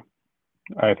 Okay,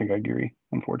 I think I agree.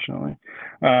 Unfortunately,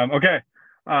 okay.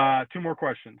 2 more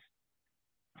questions.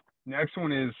 Next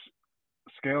one is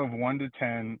scale of 1 to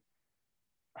 10.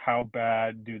 How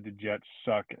bad do the Jets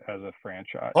suck as a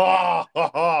franchise?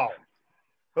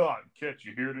 Catch,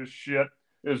 you hear this shit?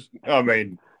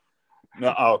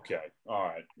 No, okay. All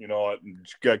right. You know what?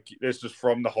 This is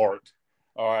from the heart.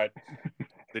 All right.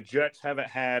 The Jets haven't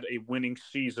had a winning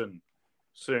season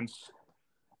since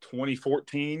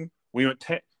 2014. We went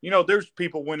 10. There's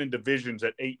people winning divisions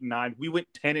at 8 and 9. We went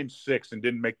 10-6 and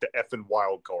didn't make the effing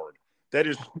wild card. That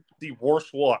is the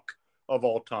worst luck of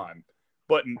all time.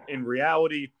 But in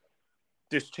reality,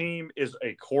 this team is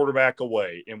a quarterback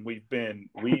away, and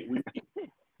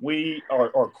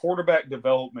our quarterback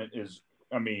development is,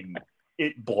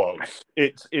 it blows.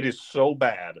 It is so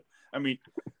bad.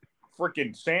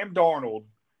 Freaking Sam Darnold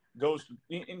goes,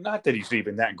 not that he's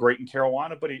even that great in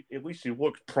Carolina, but at least he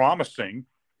looked promising.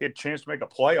 He had a chance to make a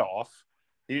playoff.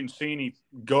 He didn't see any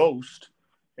ghost.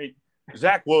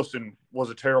 Zach Wilson was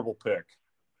a terrible pick.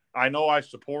 I know I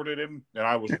supported him, and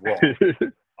I was wrong.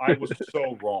 I was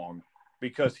so wrong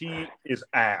because he is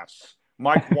ass.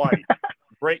 Mike White,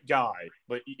 great guy,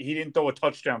 but he didn't throw a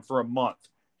touchdown for a month.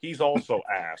 He's also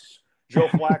ass. Joe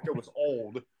Flacco was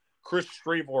old. Chris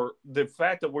Streveler, the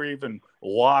fact that we're even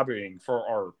lobbying for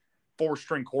our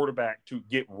four-string quarterback to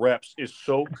get reps is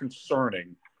so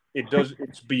concerning.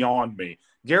 It's beyond me.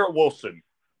 Garrett Wilson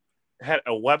had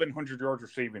 1,100 yards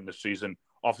receiving this season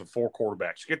off of 4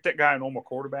 quarterbacks. Get that guy a normal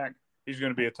quarterback, he's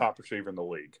going to be a top receiver in the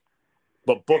league.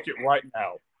 But book it right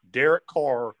now. Derek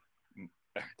Carr,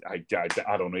 I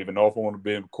don't even know if I want to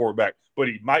be a quarterback, but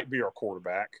he might be our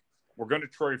quarterback. We're going to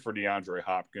trade for DeAndre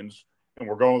Hopkins, and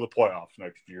we're going to the playoffs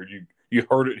next year. You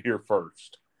heard it here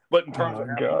first. But in terms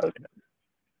of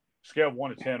scale of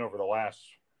 1 to 10 over the last,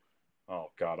 I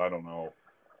don't know,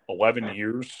 11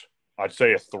 years, I'd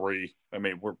say a 3. I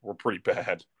mean, we're pretty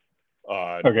bad.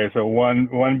 Okay, so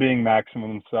one being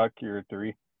maximum suck, you're a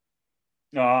 3.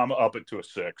 No, I'm up it to a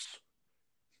 6.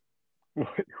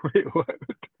 Wait, what?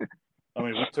 I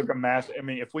mean, we took a mass. I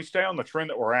mean, if we stay on the trend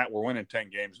that we're at, we're winning 10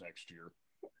 games next year.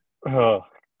 Oh,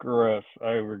 gross.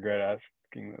 I regret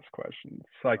asking this question.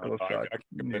 Cycle suck. I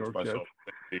can convince myself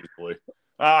easily.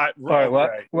 All right,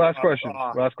 okay. last question.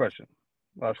 Last question.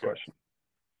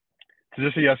 So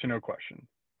just a yes or no question,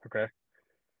 okay?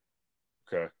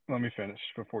 Okay. Let me finish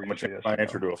before you say yes. My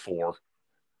answer to a 4.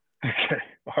 Okay.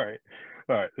 All right.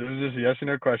 This is just a yes or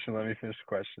no question. Let me finish the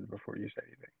question before you say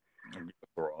anything. I'm gonna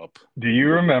throw up. Do you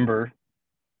remember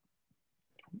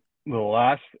the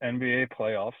last NBA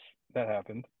playoffs that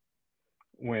happened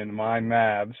when my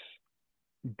Mavs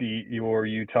beat your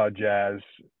Utah Jazz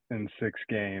in 6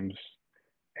 games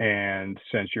and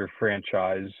sent your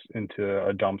franchise into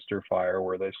a dumpster fire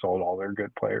where they sold all their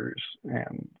good players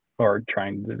and are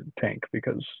trying to tank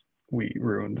because we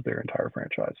ruined their entire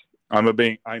franchise? I'm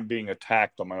being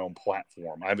attacked on my own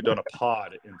platform. I haven't done a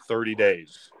pod in 30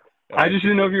 days. I just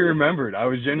didn't know if you remembered. I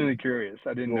was genuinely curious.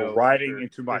 I didn't know. Riding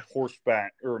into my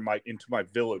horseback into my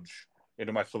village,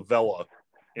 into my favela,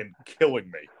 and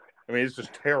killing me. I mean, it's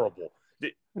just terrible.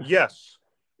 Yes,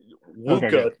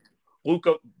 Luka,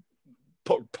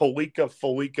 Falika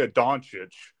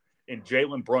Doncic, and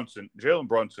Jalen Brunson. Jalen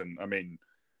Brunson, I mean,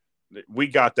 we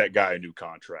got that guy a new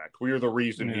contract. We are the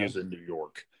reason he is in New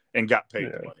York and got paid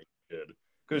the money he did.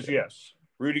 Because, yes,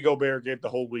 Rudy Gobert gave the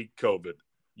whole league COVID.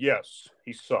 Yes,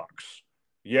 he sucks.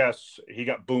 Yes, he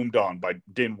got boomed on by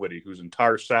Dinwiddie, whose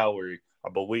entire salary, I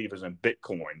believe, is in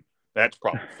Bitcoin. That's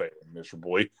probably failing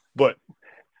miserably. But,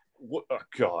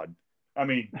 God, I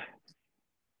mean,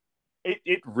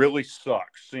 it really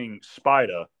sucks seeing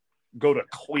Spida go to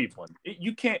Cleveland.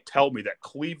 You can't tell me that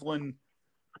Cleveland,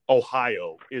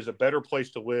 Ohio, is a better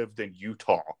place to live than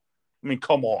Utah. I mean,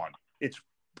 come on. It's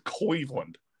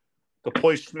Cleveland. The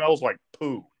place smells like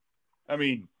poo. I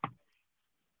mean,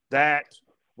 that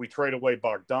we trade away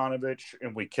Bogdanovich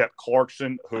and we kept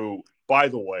Clarkson, who, by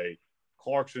the way,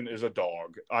 Clarkson is a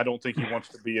dog. I don't think he wants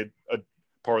to be a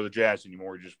part of the Jazz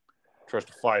anymore. He just tries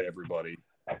to fight everybody.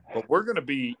 But we're gonna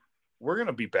be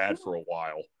bad for a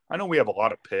while. I know we have a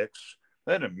lot of picks.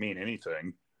 That didn't mean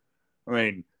anything. I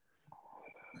mean,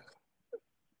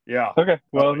 yeah. Okay.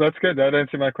 Well, that's good. That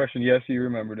answered my question. Yes, you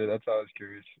remembered it. That's why I was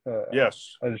curious.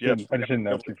 Yes. I just didn't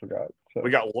know if you forgot. So. We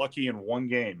got lucky in one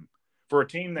game. For a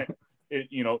team that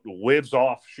lives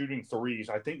off shooting threes,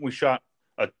 I think we shot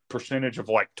a percentage of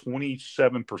like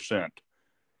 27%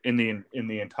 in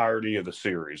the entirety of the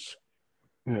series.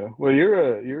 Yeah. Well,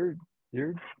 your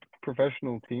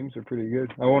professional teams are pretty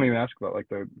good. I won't even ask about like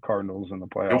the Cardinals and the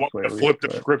playoffs. You want to flip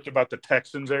the script about the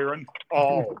Texans, Aaron?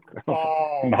 Oh,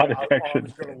 not a Texan. I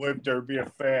was going to live there and be a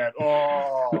fan.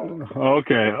 Oh.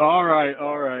 Okay. All right.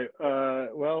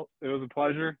 Well, it was a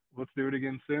pleasure. Let's do it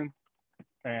again soon.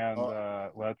 And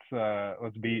let's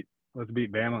beat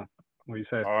Bama. What do you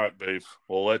say? All right, Beef.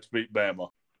 Well, let's beat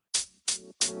Bama.